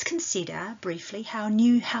 let's consider briefly how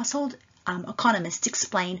new household economists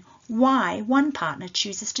explain why one partner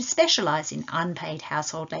chooses to specialise in unpaid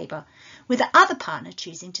household labour, with the other partner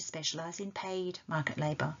choosing to specialise in paid market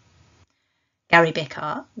labour. Gary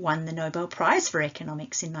Becker won the Nobel Prize for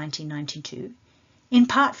Economics in 1992, in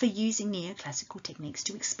part for using neoclassical techniques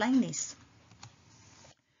to explain this.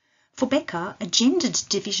 For Becker, a gendered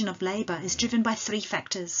division of labour is driven by three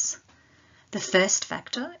factors. The first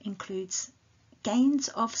factor includes gains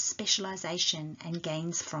of specialisation and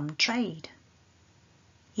gains from trade.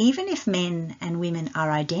 Even if men and women are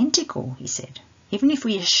identical, he said, even if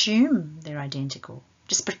we assume they're identical,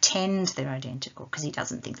 just pretend they're identical, because he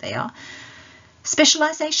doesn't think they are,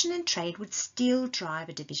 specialisation and trade would still drive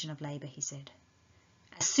a division of labour, he said.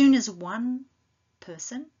 As soon as one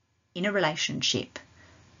person in a relationship,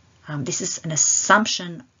 this is an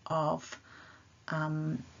assumption of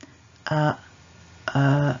a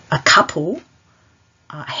couple,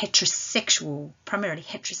 a heterosexual, primarily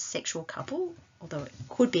heterosexual couple, although it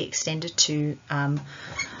could be extended to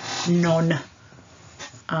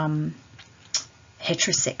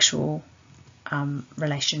non-heterosexual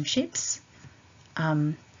relationships.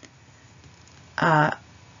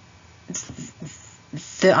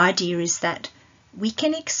 The idea is that we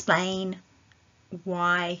can explain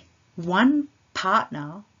why one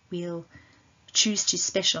partner will choose to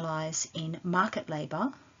specialise in market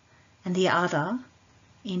labour and the other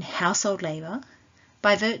in household labour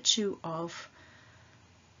by virtue of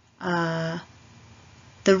the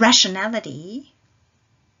rationality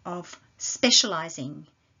of specialising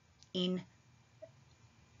in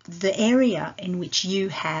the area in which you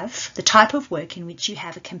have, the type of work in which you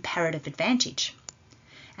have a comparative advantage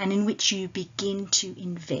and in which you begin to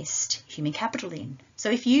invest human capital in. So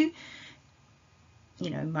if you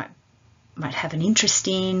might have an interest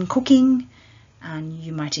in cooking, and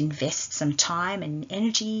you might invest some time and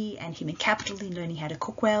energy and human capital in learning how to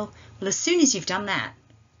cook well. Well, as soon as you've done that,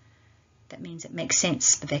 that means it makes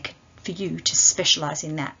sense for you to specialise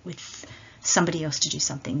in that with somebody else to do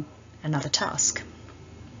another task.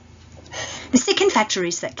 The second factor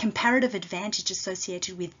is that comparative advantage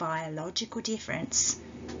associated with biological difference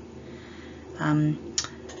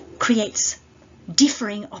creates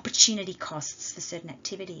differing opportunity costs for certain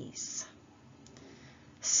activities.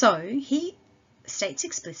 So he states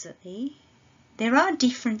explicitly there are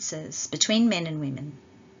differences between men and women,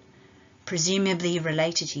 presumably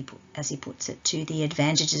related, as he puts it, to the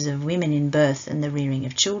advantages of women in birth and the rearing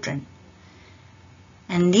of children.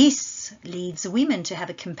 And this leads women to have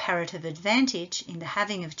a comparative advantage in the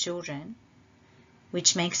having of children,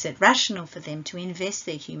 which makes it rational for them to invest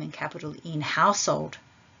their human capital in household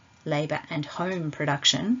labour and home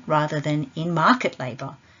production rather than in market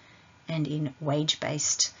labour and in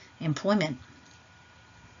wage-based employment.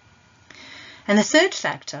 And the third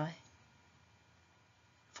factor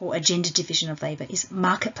for a gender division of labour is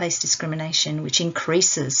marketplace discrimination, which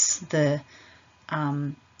increases the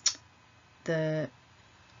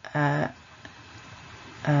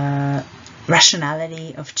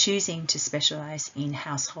rationality of choosing to specialise in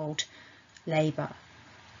household labour,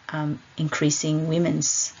 increasing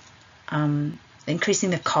the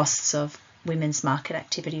costs of women's market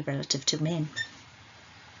activity relative to men.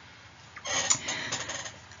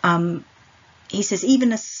 he says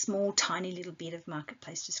even a small, tiny little bit of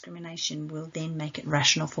marketplace discrimination will then make it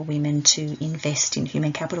rational for women to invest in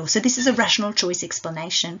human capital. So this is a rational choice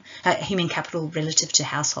explanation, human capital relative to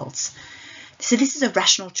households. So this is a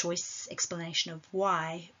rational choice explanation of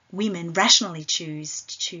why women rationally choose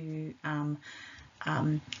to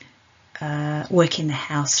work in the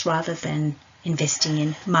house rather than investing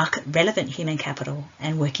in market-relevant human capital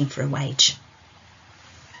and working for a wage.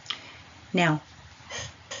 Now,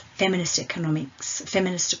 feminist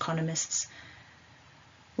economists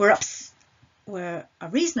were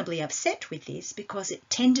reasonably upset with this because it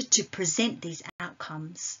tended to present these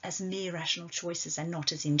outcomes as mere rational choices and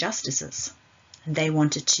not as injustices. And they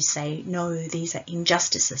wanted to say, no, these are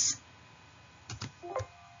injustices.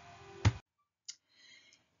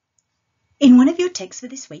 In one of your texts for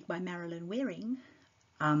this week by Marilyn Waring,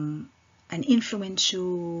 an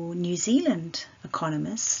influential New Zealand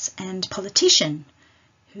economist and politician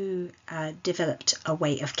who developed a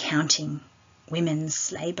way of counting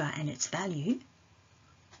women's labour and its value,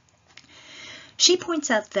 she points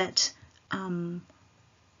out that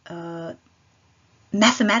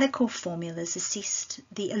mathematical formulas assist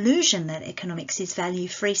the illusion that economics is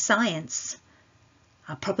value-free science.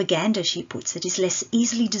 Propaganda, she puts it, is less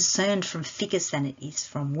easily discerned from figures than it is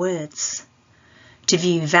from words. To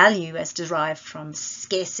view value as derived from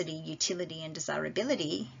scarcity, utility and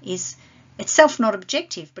desirability is itself not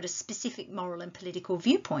objective, but a specific moral and political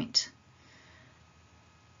viewpoint.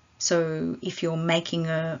 So if you're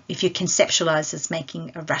conceptualized as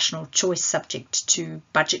making a rational choice subject to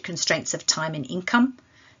budget constraints of time and income,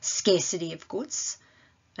 scarcity of goods,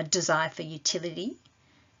 a desire for utility,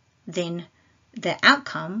 then the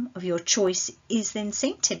outcome of your choice is then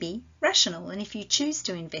seen to be rational. And if you choose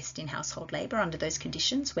to invest in household labour under those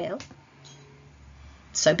conditions, well,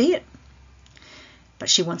 so be it. But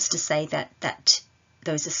she wants to say that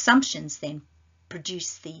those assumptions then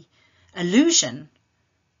produce the illusion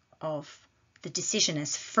of the decision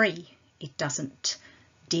as free. It doesn't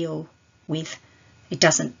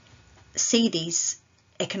see these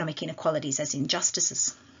economic inequalities as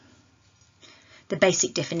injustices. The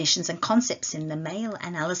basic definitions and concepts in the male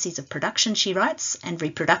analyses of production, she writes, and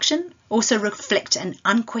reproduction also reflect an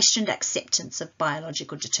unquestioned acceptance of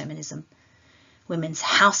biological determinism. Women's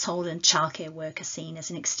household and childcare work are seen as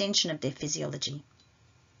an extension of their physiology.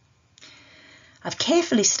 I've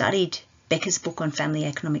carefully studied Becker's book on family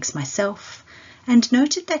economics myself and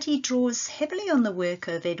noted that he draws heavily on the work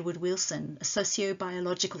of Edward Wilson, a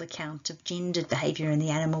socio-biological account of gendered behaviour in the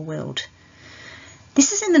animal world.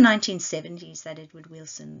 This is in the 1970s that Edward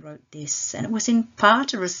Wilson wrote this, and it was in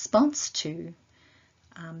part a response to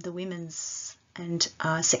the women's and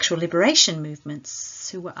sexual liberation movements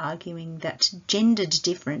who were arguing that gendered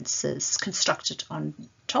differences constructed on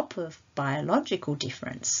top of biological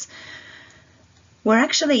difference were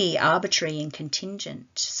actually arbitrary and contingent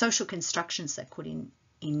social constructions that could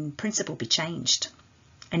in principle be changed.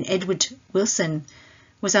 And Edward Wilson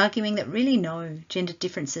was arguing that really no gender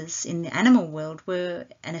differences in the animal world were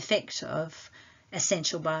an effect of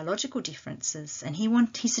essential biological differences. And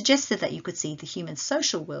he suggested that you could see the human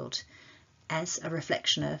social world as a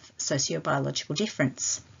reflection of socio-biological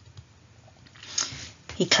difference.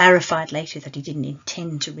 He clarified later that he didn't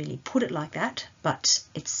intend to really put it like that, but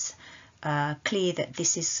it's clear that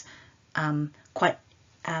this is quite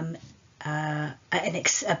a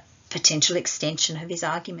potential extension of his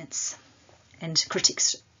arguments. And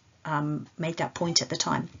critics made that point at the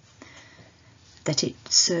time, that it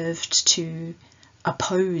served to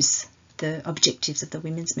oppose the objectives of the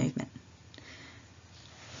women's movement.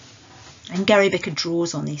 And Gary Becker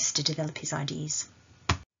draws on this to develop his ideas.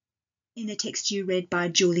 In the text you read by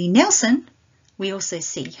Julie Nelson, we also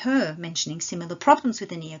see her mentioning similar problems with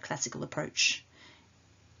the neoclassical approach.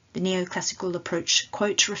 The neoclassical approach,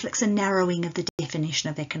 quote, reflects a narrowing of the definition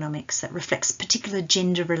of economics that reflects particular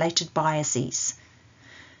gender-related biases.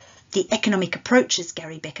 The economic approach, as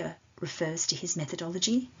Gary Becker refers to his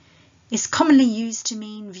methodology, is commonly used to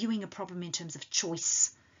mean viewing a problem in terms of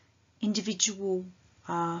choice, individual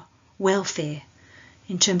welfare,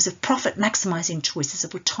 in terms of profit-maximising choices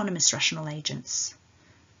of autonomous rational agents.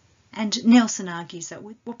 And Nelson argues that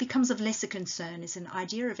what becomes of lesser concern is an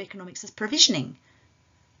idea of economics as provisioning.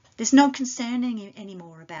 There's no concern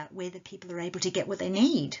anymore about whether people are able to get what they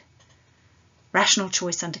need. Rational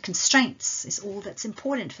choice under constraints is all that's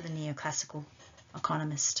important for the neoclassical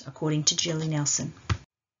economist, according to Julie Nelson.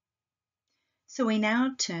 So we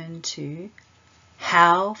now turn to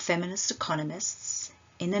how feminist economists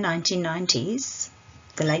in the 1990s,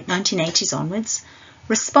 the late 1980s onwards,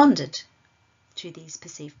 responded to these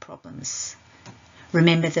perceived problems.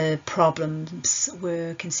 Remember, the problems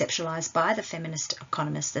were conceptualised by the feminist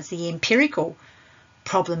economists as the empirical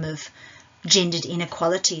problem of gendered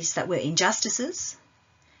inequalities that were injustices,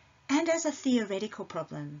 and as a theoretical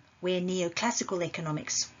problem where neoclassical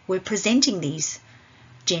economics were presenting these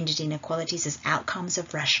gendered inequalities as outcomes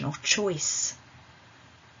of rational choice,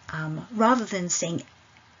 rather than seeing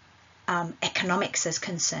economics as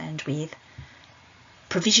concerned with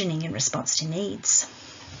provisioning in response to needs.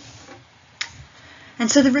 And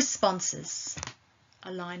so the responses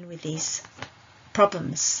align with these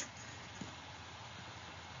problems.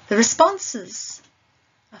 The responses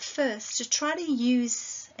are first to try to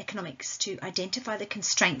use economics to identify the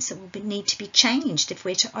constraints that will need to be changed if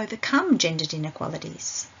we're to overcome gendered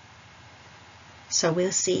inequalities. So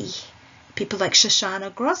we'll see people like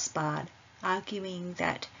Shoshana Grossbard arguing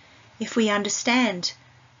that if we understand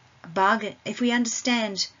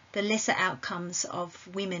the lesser outcomes of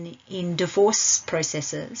women in divorce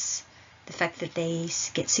processes, the fact that they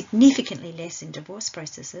get significantly less in divorce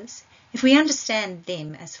processes, if we understand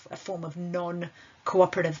them as a form of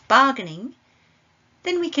non-cooperative bargaining,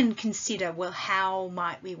 then we can consider, well, how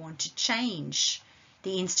might we want to change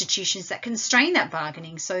the institutions that constrain that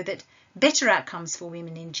bargaining so that better outcomes for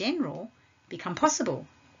women in general become possible.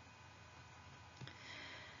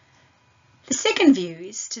 The second view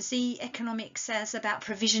is to see economics as about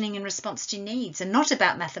provisioning in response to needs and not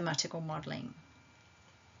about mathematical modelling,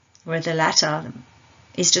 where the latter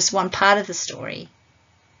is just one part of the story.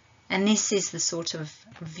 And this is the sort of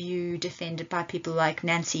view defended by people like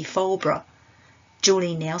Nancy Folbrough,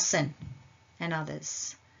 Julie Nelson and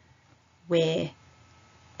others, where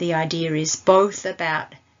the idea is both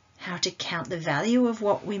about how to count the value of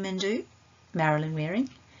what women do, Marilyn Waring,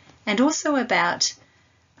 and also about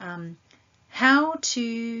how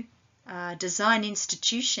to design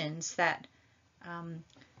institutions that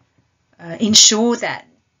ensure that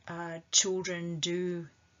children do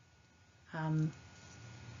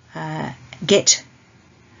get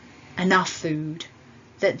enough food,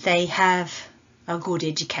 that they have a good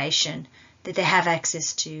education, that they have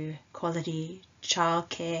access to quality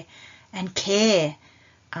childcare and care,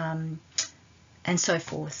 and so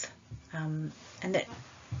forth, and that,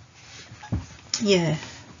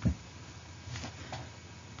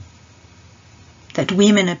 that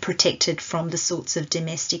women are protected from the sorts of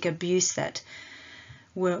domestic abuse that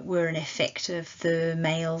were an effect of the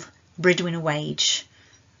male breadwinner wage,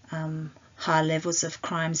 high levels of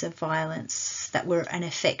crimes of violence that were an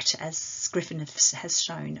effect, as Griffin has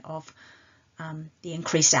shown, of the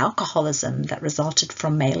increased alcoholism that resulted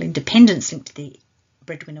from male independence linked to the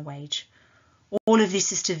breadwinner wage. All of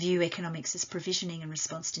this is to view economics as provisioning in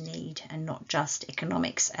response to need, and not just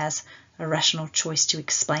economics as a rational choice to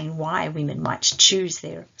explain why women might choose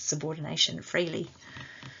their subordination freely.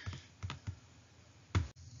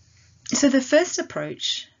 So the first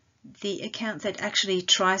approach, the account that actually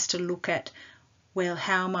tries to look at, well,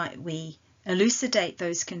 how might we elucidate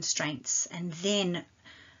those constraints and then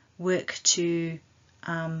work to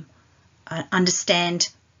understand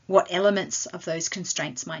what elements of those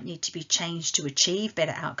constraints might need to be changed to achieve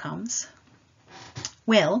better outcomes.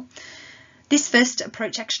 Well, this first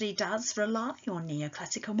approach actually does rely on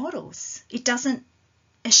neoclassical models. It doesn't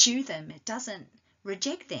eschew them. It doesn't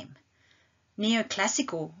reject them.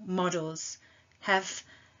 Neoclassical models have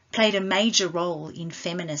played a major role in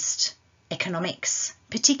feminist economics,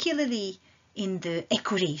 particularly in the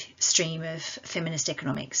equity stream of feminist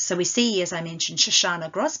economics. So we see, as I mentioned,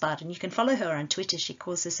 Shoshana Grossbard, and you can follow her on Twitter. She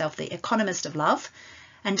calls herself the Economist of Love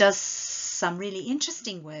and does some really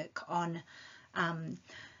interesting work on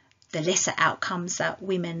the lesser outcomes that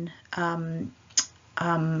women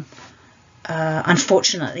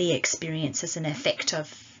unfortunately experience as an effect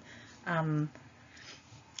of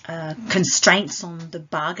constraints on the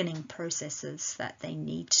bargaining processes that they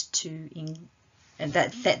need to,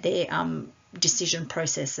 that their decision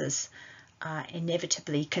processes are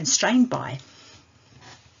inevitably constrained by.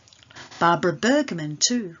 Barbara Bergman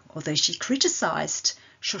too, although she criticised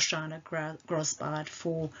Shoshana Grossbard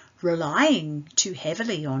for relying too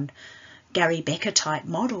heavily on Gary Becker type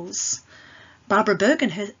models, Barbara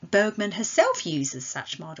Bergman herself uses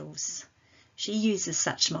such models. She uses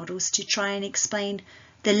such models to try and explain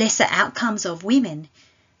the lesser outcomes of women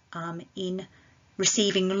in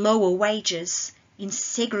receiving lower wages in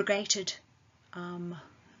segregated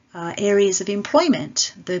areas of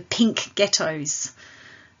employment, the pink ghettos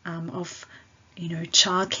of,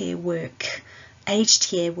 childcare work, aged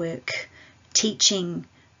care work, teaching,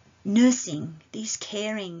 nursing, these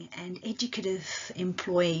caring and educative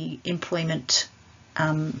employment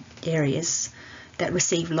areas that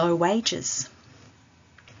receive low wages.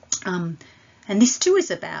 And this too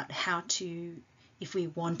is about how to, if we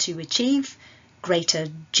want to achieve greater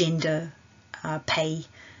gender pay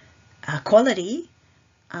equality,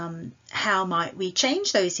 how might we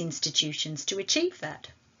change those institutions to achieve that?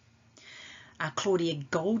 Claudia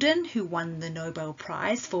Golden, who won the Nobel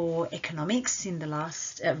Prize for Economics in the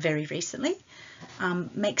last, very recently,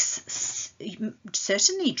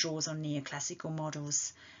 certainly draws on neoclassical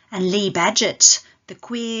models. And Lee Badgett, the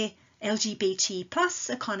queer LGBT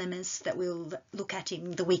plus economist that we'll look at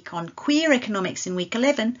in the week on queer economics in week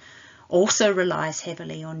 11, also relies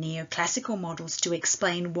heavily on neoclassical models to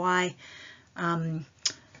explain why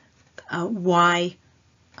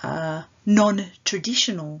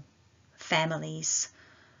non-traditional families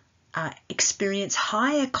experience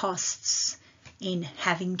higher costs in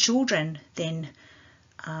having children than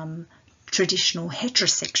traditional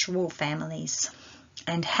heterosexual families,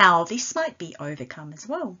 and how this might be overcome as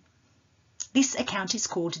well. This account is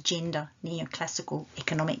called Gender Neoclassical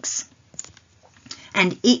Economics,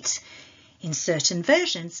 and it, in certain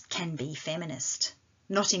versions, can be feminist.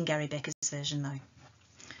 Not in Gary Becker's version, though.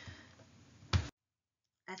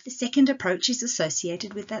 The second approach is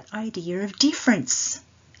associated with that idea of difference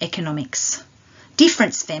economics,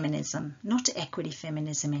 difference feminism, not equity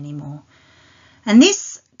feminism anymore. And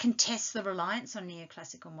this contests the reliance on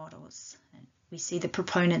neoclassical models. We see the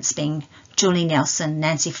proponents being Julie Nelson,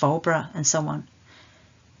 Nancy Folbra, and so on.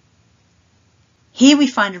 Here we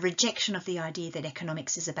find a rejection of the idea that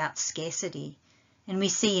economics is about scarcity, and we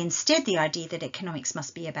see instead the idea that economics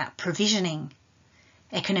must be about provisioning.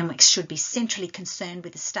 Economics should be centrally concerned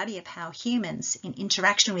with the study of how humans, in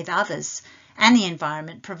interaction with others and the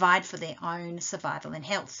environment, provide for their own survival and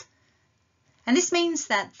health. And this means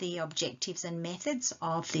that the objectives and methods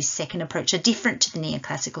of this second approach are different to the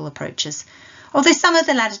neoclassical approaches, although some of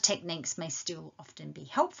the latter techniques may still often be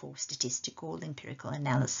helpful. Statistical, empirical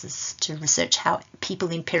analysis to research how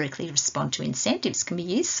people empirically respond to incentives can be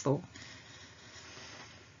useful.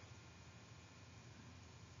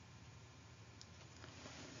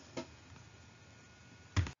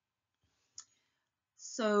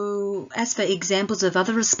 So, as for examples of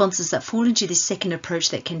other responses that fall into this second approach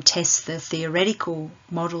that can test the theoretical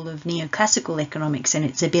model of neoclassical economics and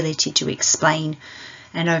its ability to explain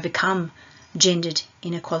and overcome gendered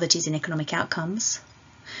inequalities in economic outcomes,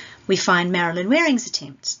 we find Marilyn Waring's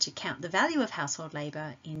attempt to count the value of household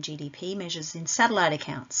labour in GDP measures in satellite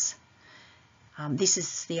accounts. This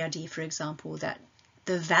is the idea, for example, that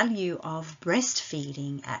the value of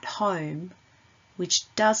breastfeeding at home, which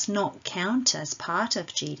does not count as part of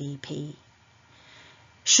GDP,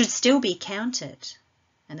 should still be counted.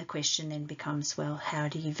 And the question then becomes, well, how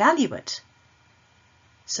do you value it?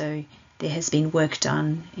 So there has been work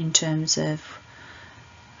done in terms of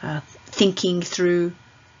thinking through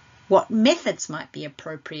what methods might be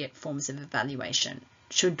appropriate forms of evaluation.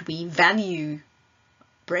 Should we value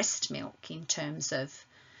breast milk in terms of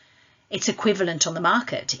its equivalent on the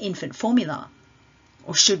market, infant formula?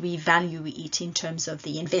 Or should we value it in terms of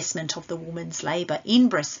the investment of the woman's labour in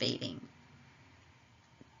breastfeeding?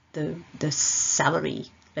 The salary,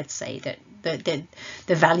 let's say, that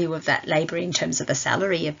the value of that labour in terms of a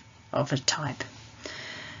salary of a type.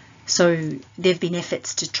 So there have been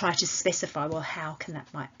efforts to try to specify, well, how can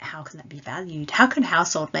that be valued? How can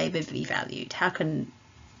household labour be valued? How can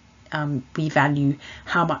we value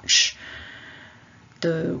how much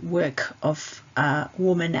the work of a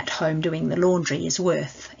woman at home doing the laundry is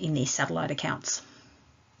worth in these satellite accounts?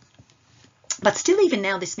 But still, even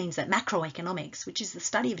now, this means that macroeconomics, which is the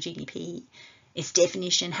study of GDP, its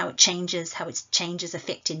definition, how it changes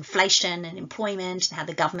affect inflation and employment, and how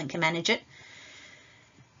the government can manage it,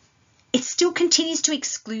 it still continues to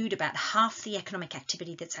exclude about half the economic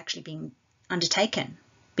activity that's actually being undertaken,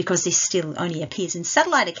 because this still only appears in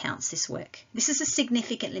satellite accounts, this work. This is a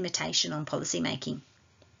significant limitation on policy making.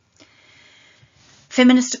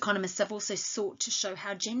 Feminist economists have also sought to show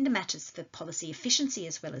how gender matters for policy efficiency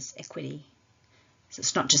as well as equity. So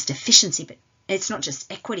it's not just efficiency, but it's not just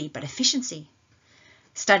equity, but efficiency.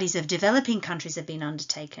 Studies of developing countries have been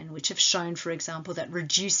undertaken, which have shown, for example, that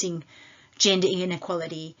reducing gender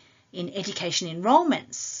inequality in education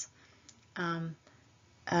enrolments,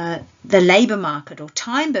 the labour market or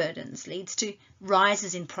time burdens, leads to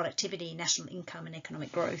rises in productivity, national income and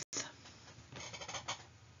economic growth.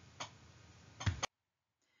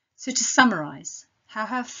 So to summarise, how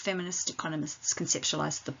have feminist economists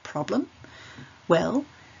conceptualised the problem? Well,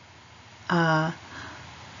 they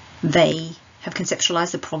have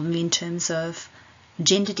conceptualised the problem in terms of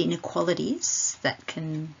gendered inequalities that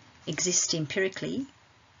can exist empirically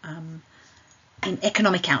in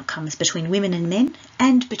economic outcomes between women and men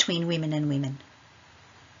and between women and women.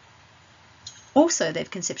 Also, they've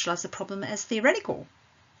conceptualised the problem as theoretical.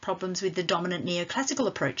 Problems with the dominant neoclassical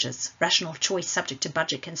approaches, rational choice subject to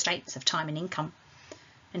budget constraints of time and income,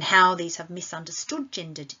 and how these have misunderstood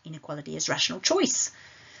gendered inequality as rational choice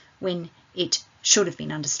when it should have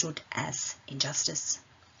been understood as injustice.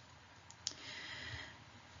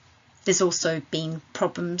 There's also been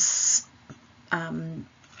problems,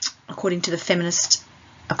 according to the feminist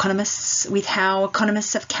economists, with how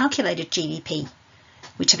economists have calculated GDP,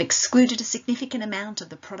 which have excluded a significant amount of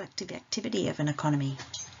the productive activity of an economy.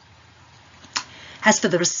 As for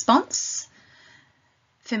the response,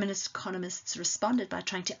 feminist economists responded by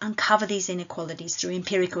trying to uncover these inequalities through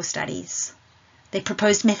empirical studies. They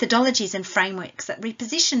proposed methodologies and frameworks that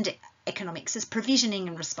repositioned economics as provisioning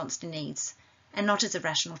in response to needs and not as a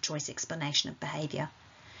rational choice explanation of behaviour.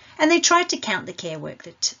 And they tried to count the care work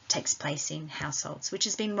that takes place in households, which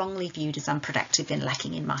has been wrongly viewed as unproductive and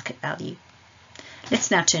lacking in market value.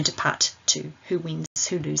 Let's now turn to part 2, who wins,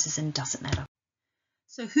 who loses, and doesn't matter.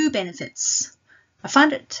 So who benefits? I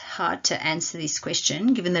find it hard to answer this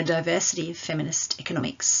question given the diversity of feminist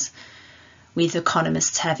economics, with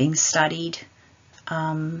economists having studied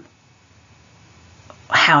how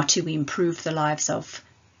to improve the lives of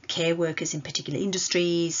care workers in particular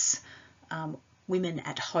industries, women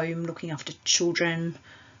at home looking after children,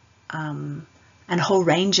 and a whole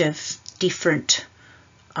range of different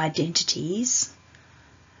identities.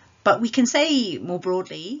 But we can say more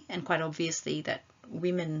broadly and quite obviously that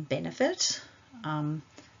women benefit,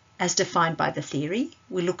 as defined by the theory.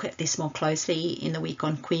 We'll look at this more closely in the week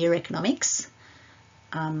on queer economics.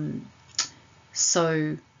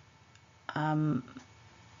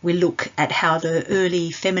 We look at how the early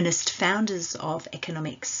feminist founders of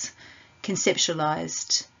economics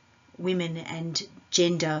conceptualised women and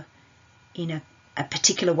gender in a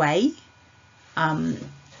particular way, and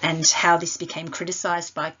how this became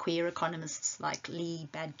criticised by queer economists like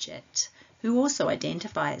Badgett, who also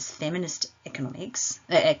identify as feminist economists.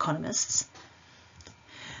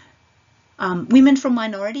 Women from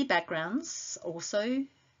minority backgrounds also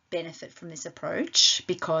benefit from this approach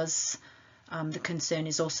because the concern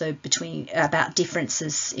is also about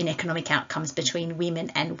differences in economic outcomes between women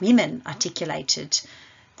and women, articulated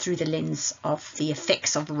through the lens of the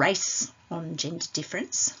effects of race on gender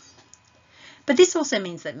difference. But this also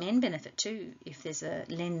means that men benefit too if there's a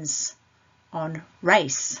lens on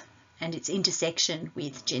race and its intersection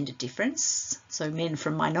with gender difference. So men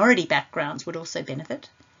from minority backgrounds would also benefit.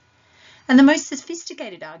 And the most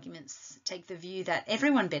sophisticated arguments take the view that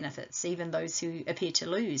everyone benefits, even those who appear to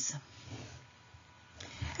lose.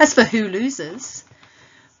 As for who loses,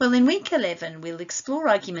 well, in week 11, we'll explore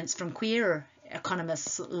arguments from queer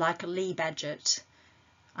economists like Badgett,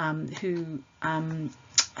 who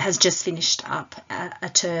has just finished up a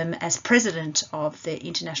term as president of the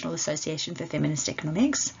International Association for Feminist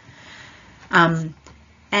Economics. And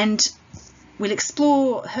we'll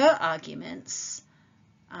explore her arguments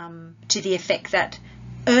to the effect that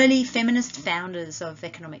early feminist founders of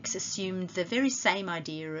economics assumed the very same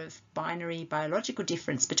idea of binary biological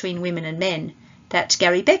difference between women and men that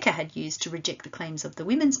Gary Becker had used to reject the claims of the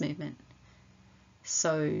women's movement.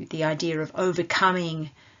 So the idea of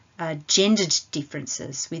overcoming gendered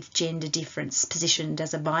differences with gender difference positioned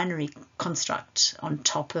as a binary construct on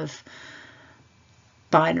top of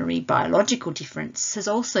binary biological difference has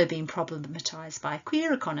also been problematised by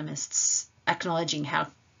queer economists, acknowledging how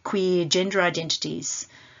queer gender identities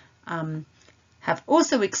have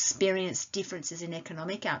also experienced differences in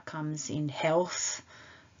economic outcomes in health,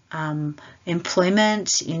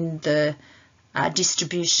 employment, in the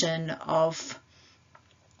distribution of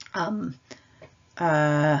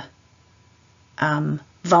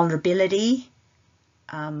vulnerability,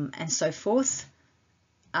 and so forth.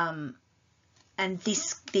 And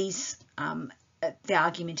the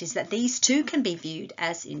argument is that these too can be viewed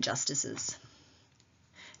as injustices.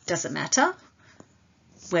 Does it matter?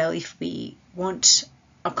 Well, if we want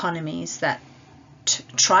economies that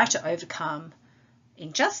try to overcome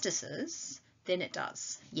injustices, then it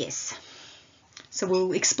does, yes. So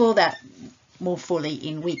we'll explore that more fully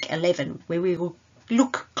in week 11, where we will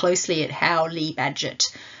look closely at how Badgett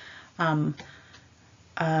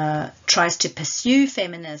tries to pursue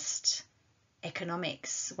feminist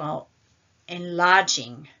economics while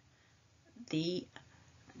enlarging the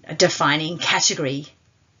defining category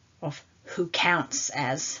of who counts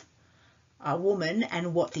as a woman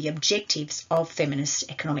and what the objectives of feminist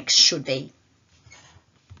economics should be.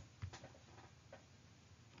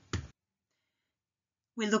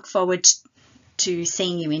 We look forward to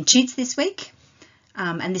seeing you in Tutes this week,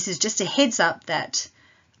 and this is just a heads up that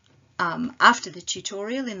after the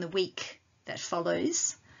tutorial in the week that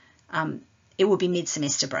follows, it will be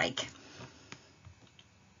mid-semester break.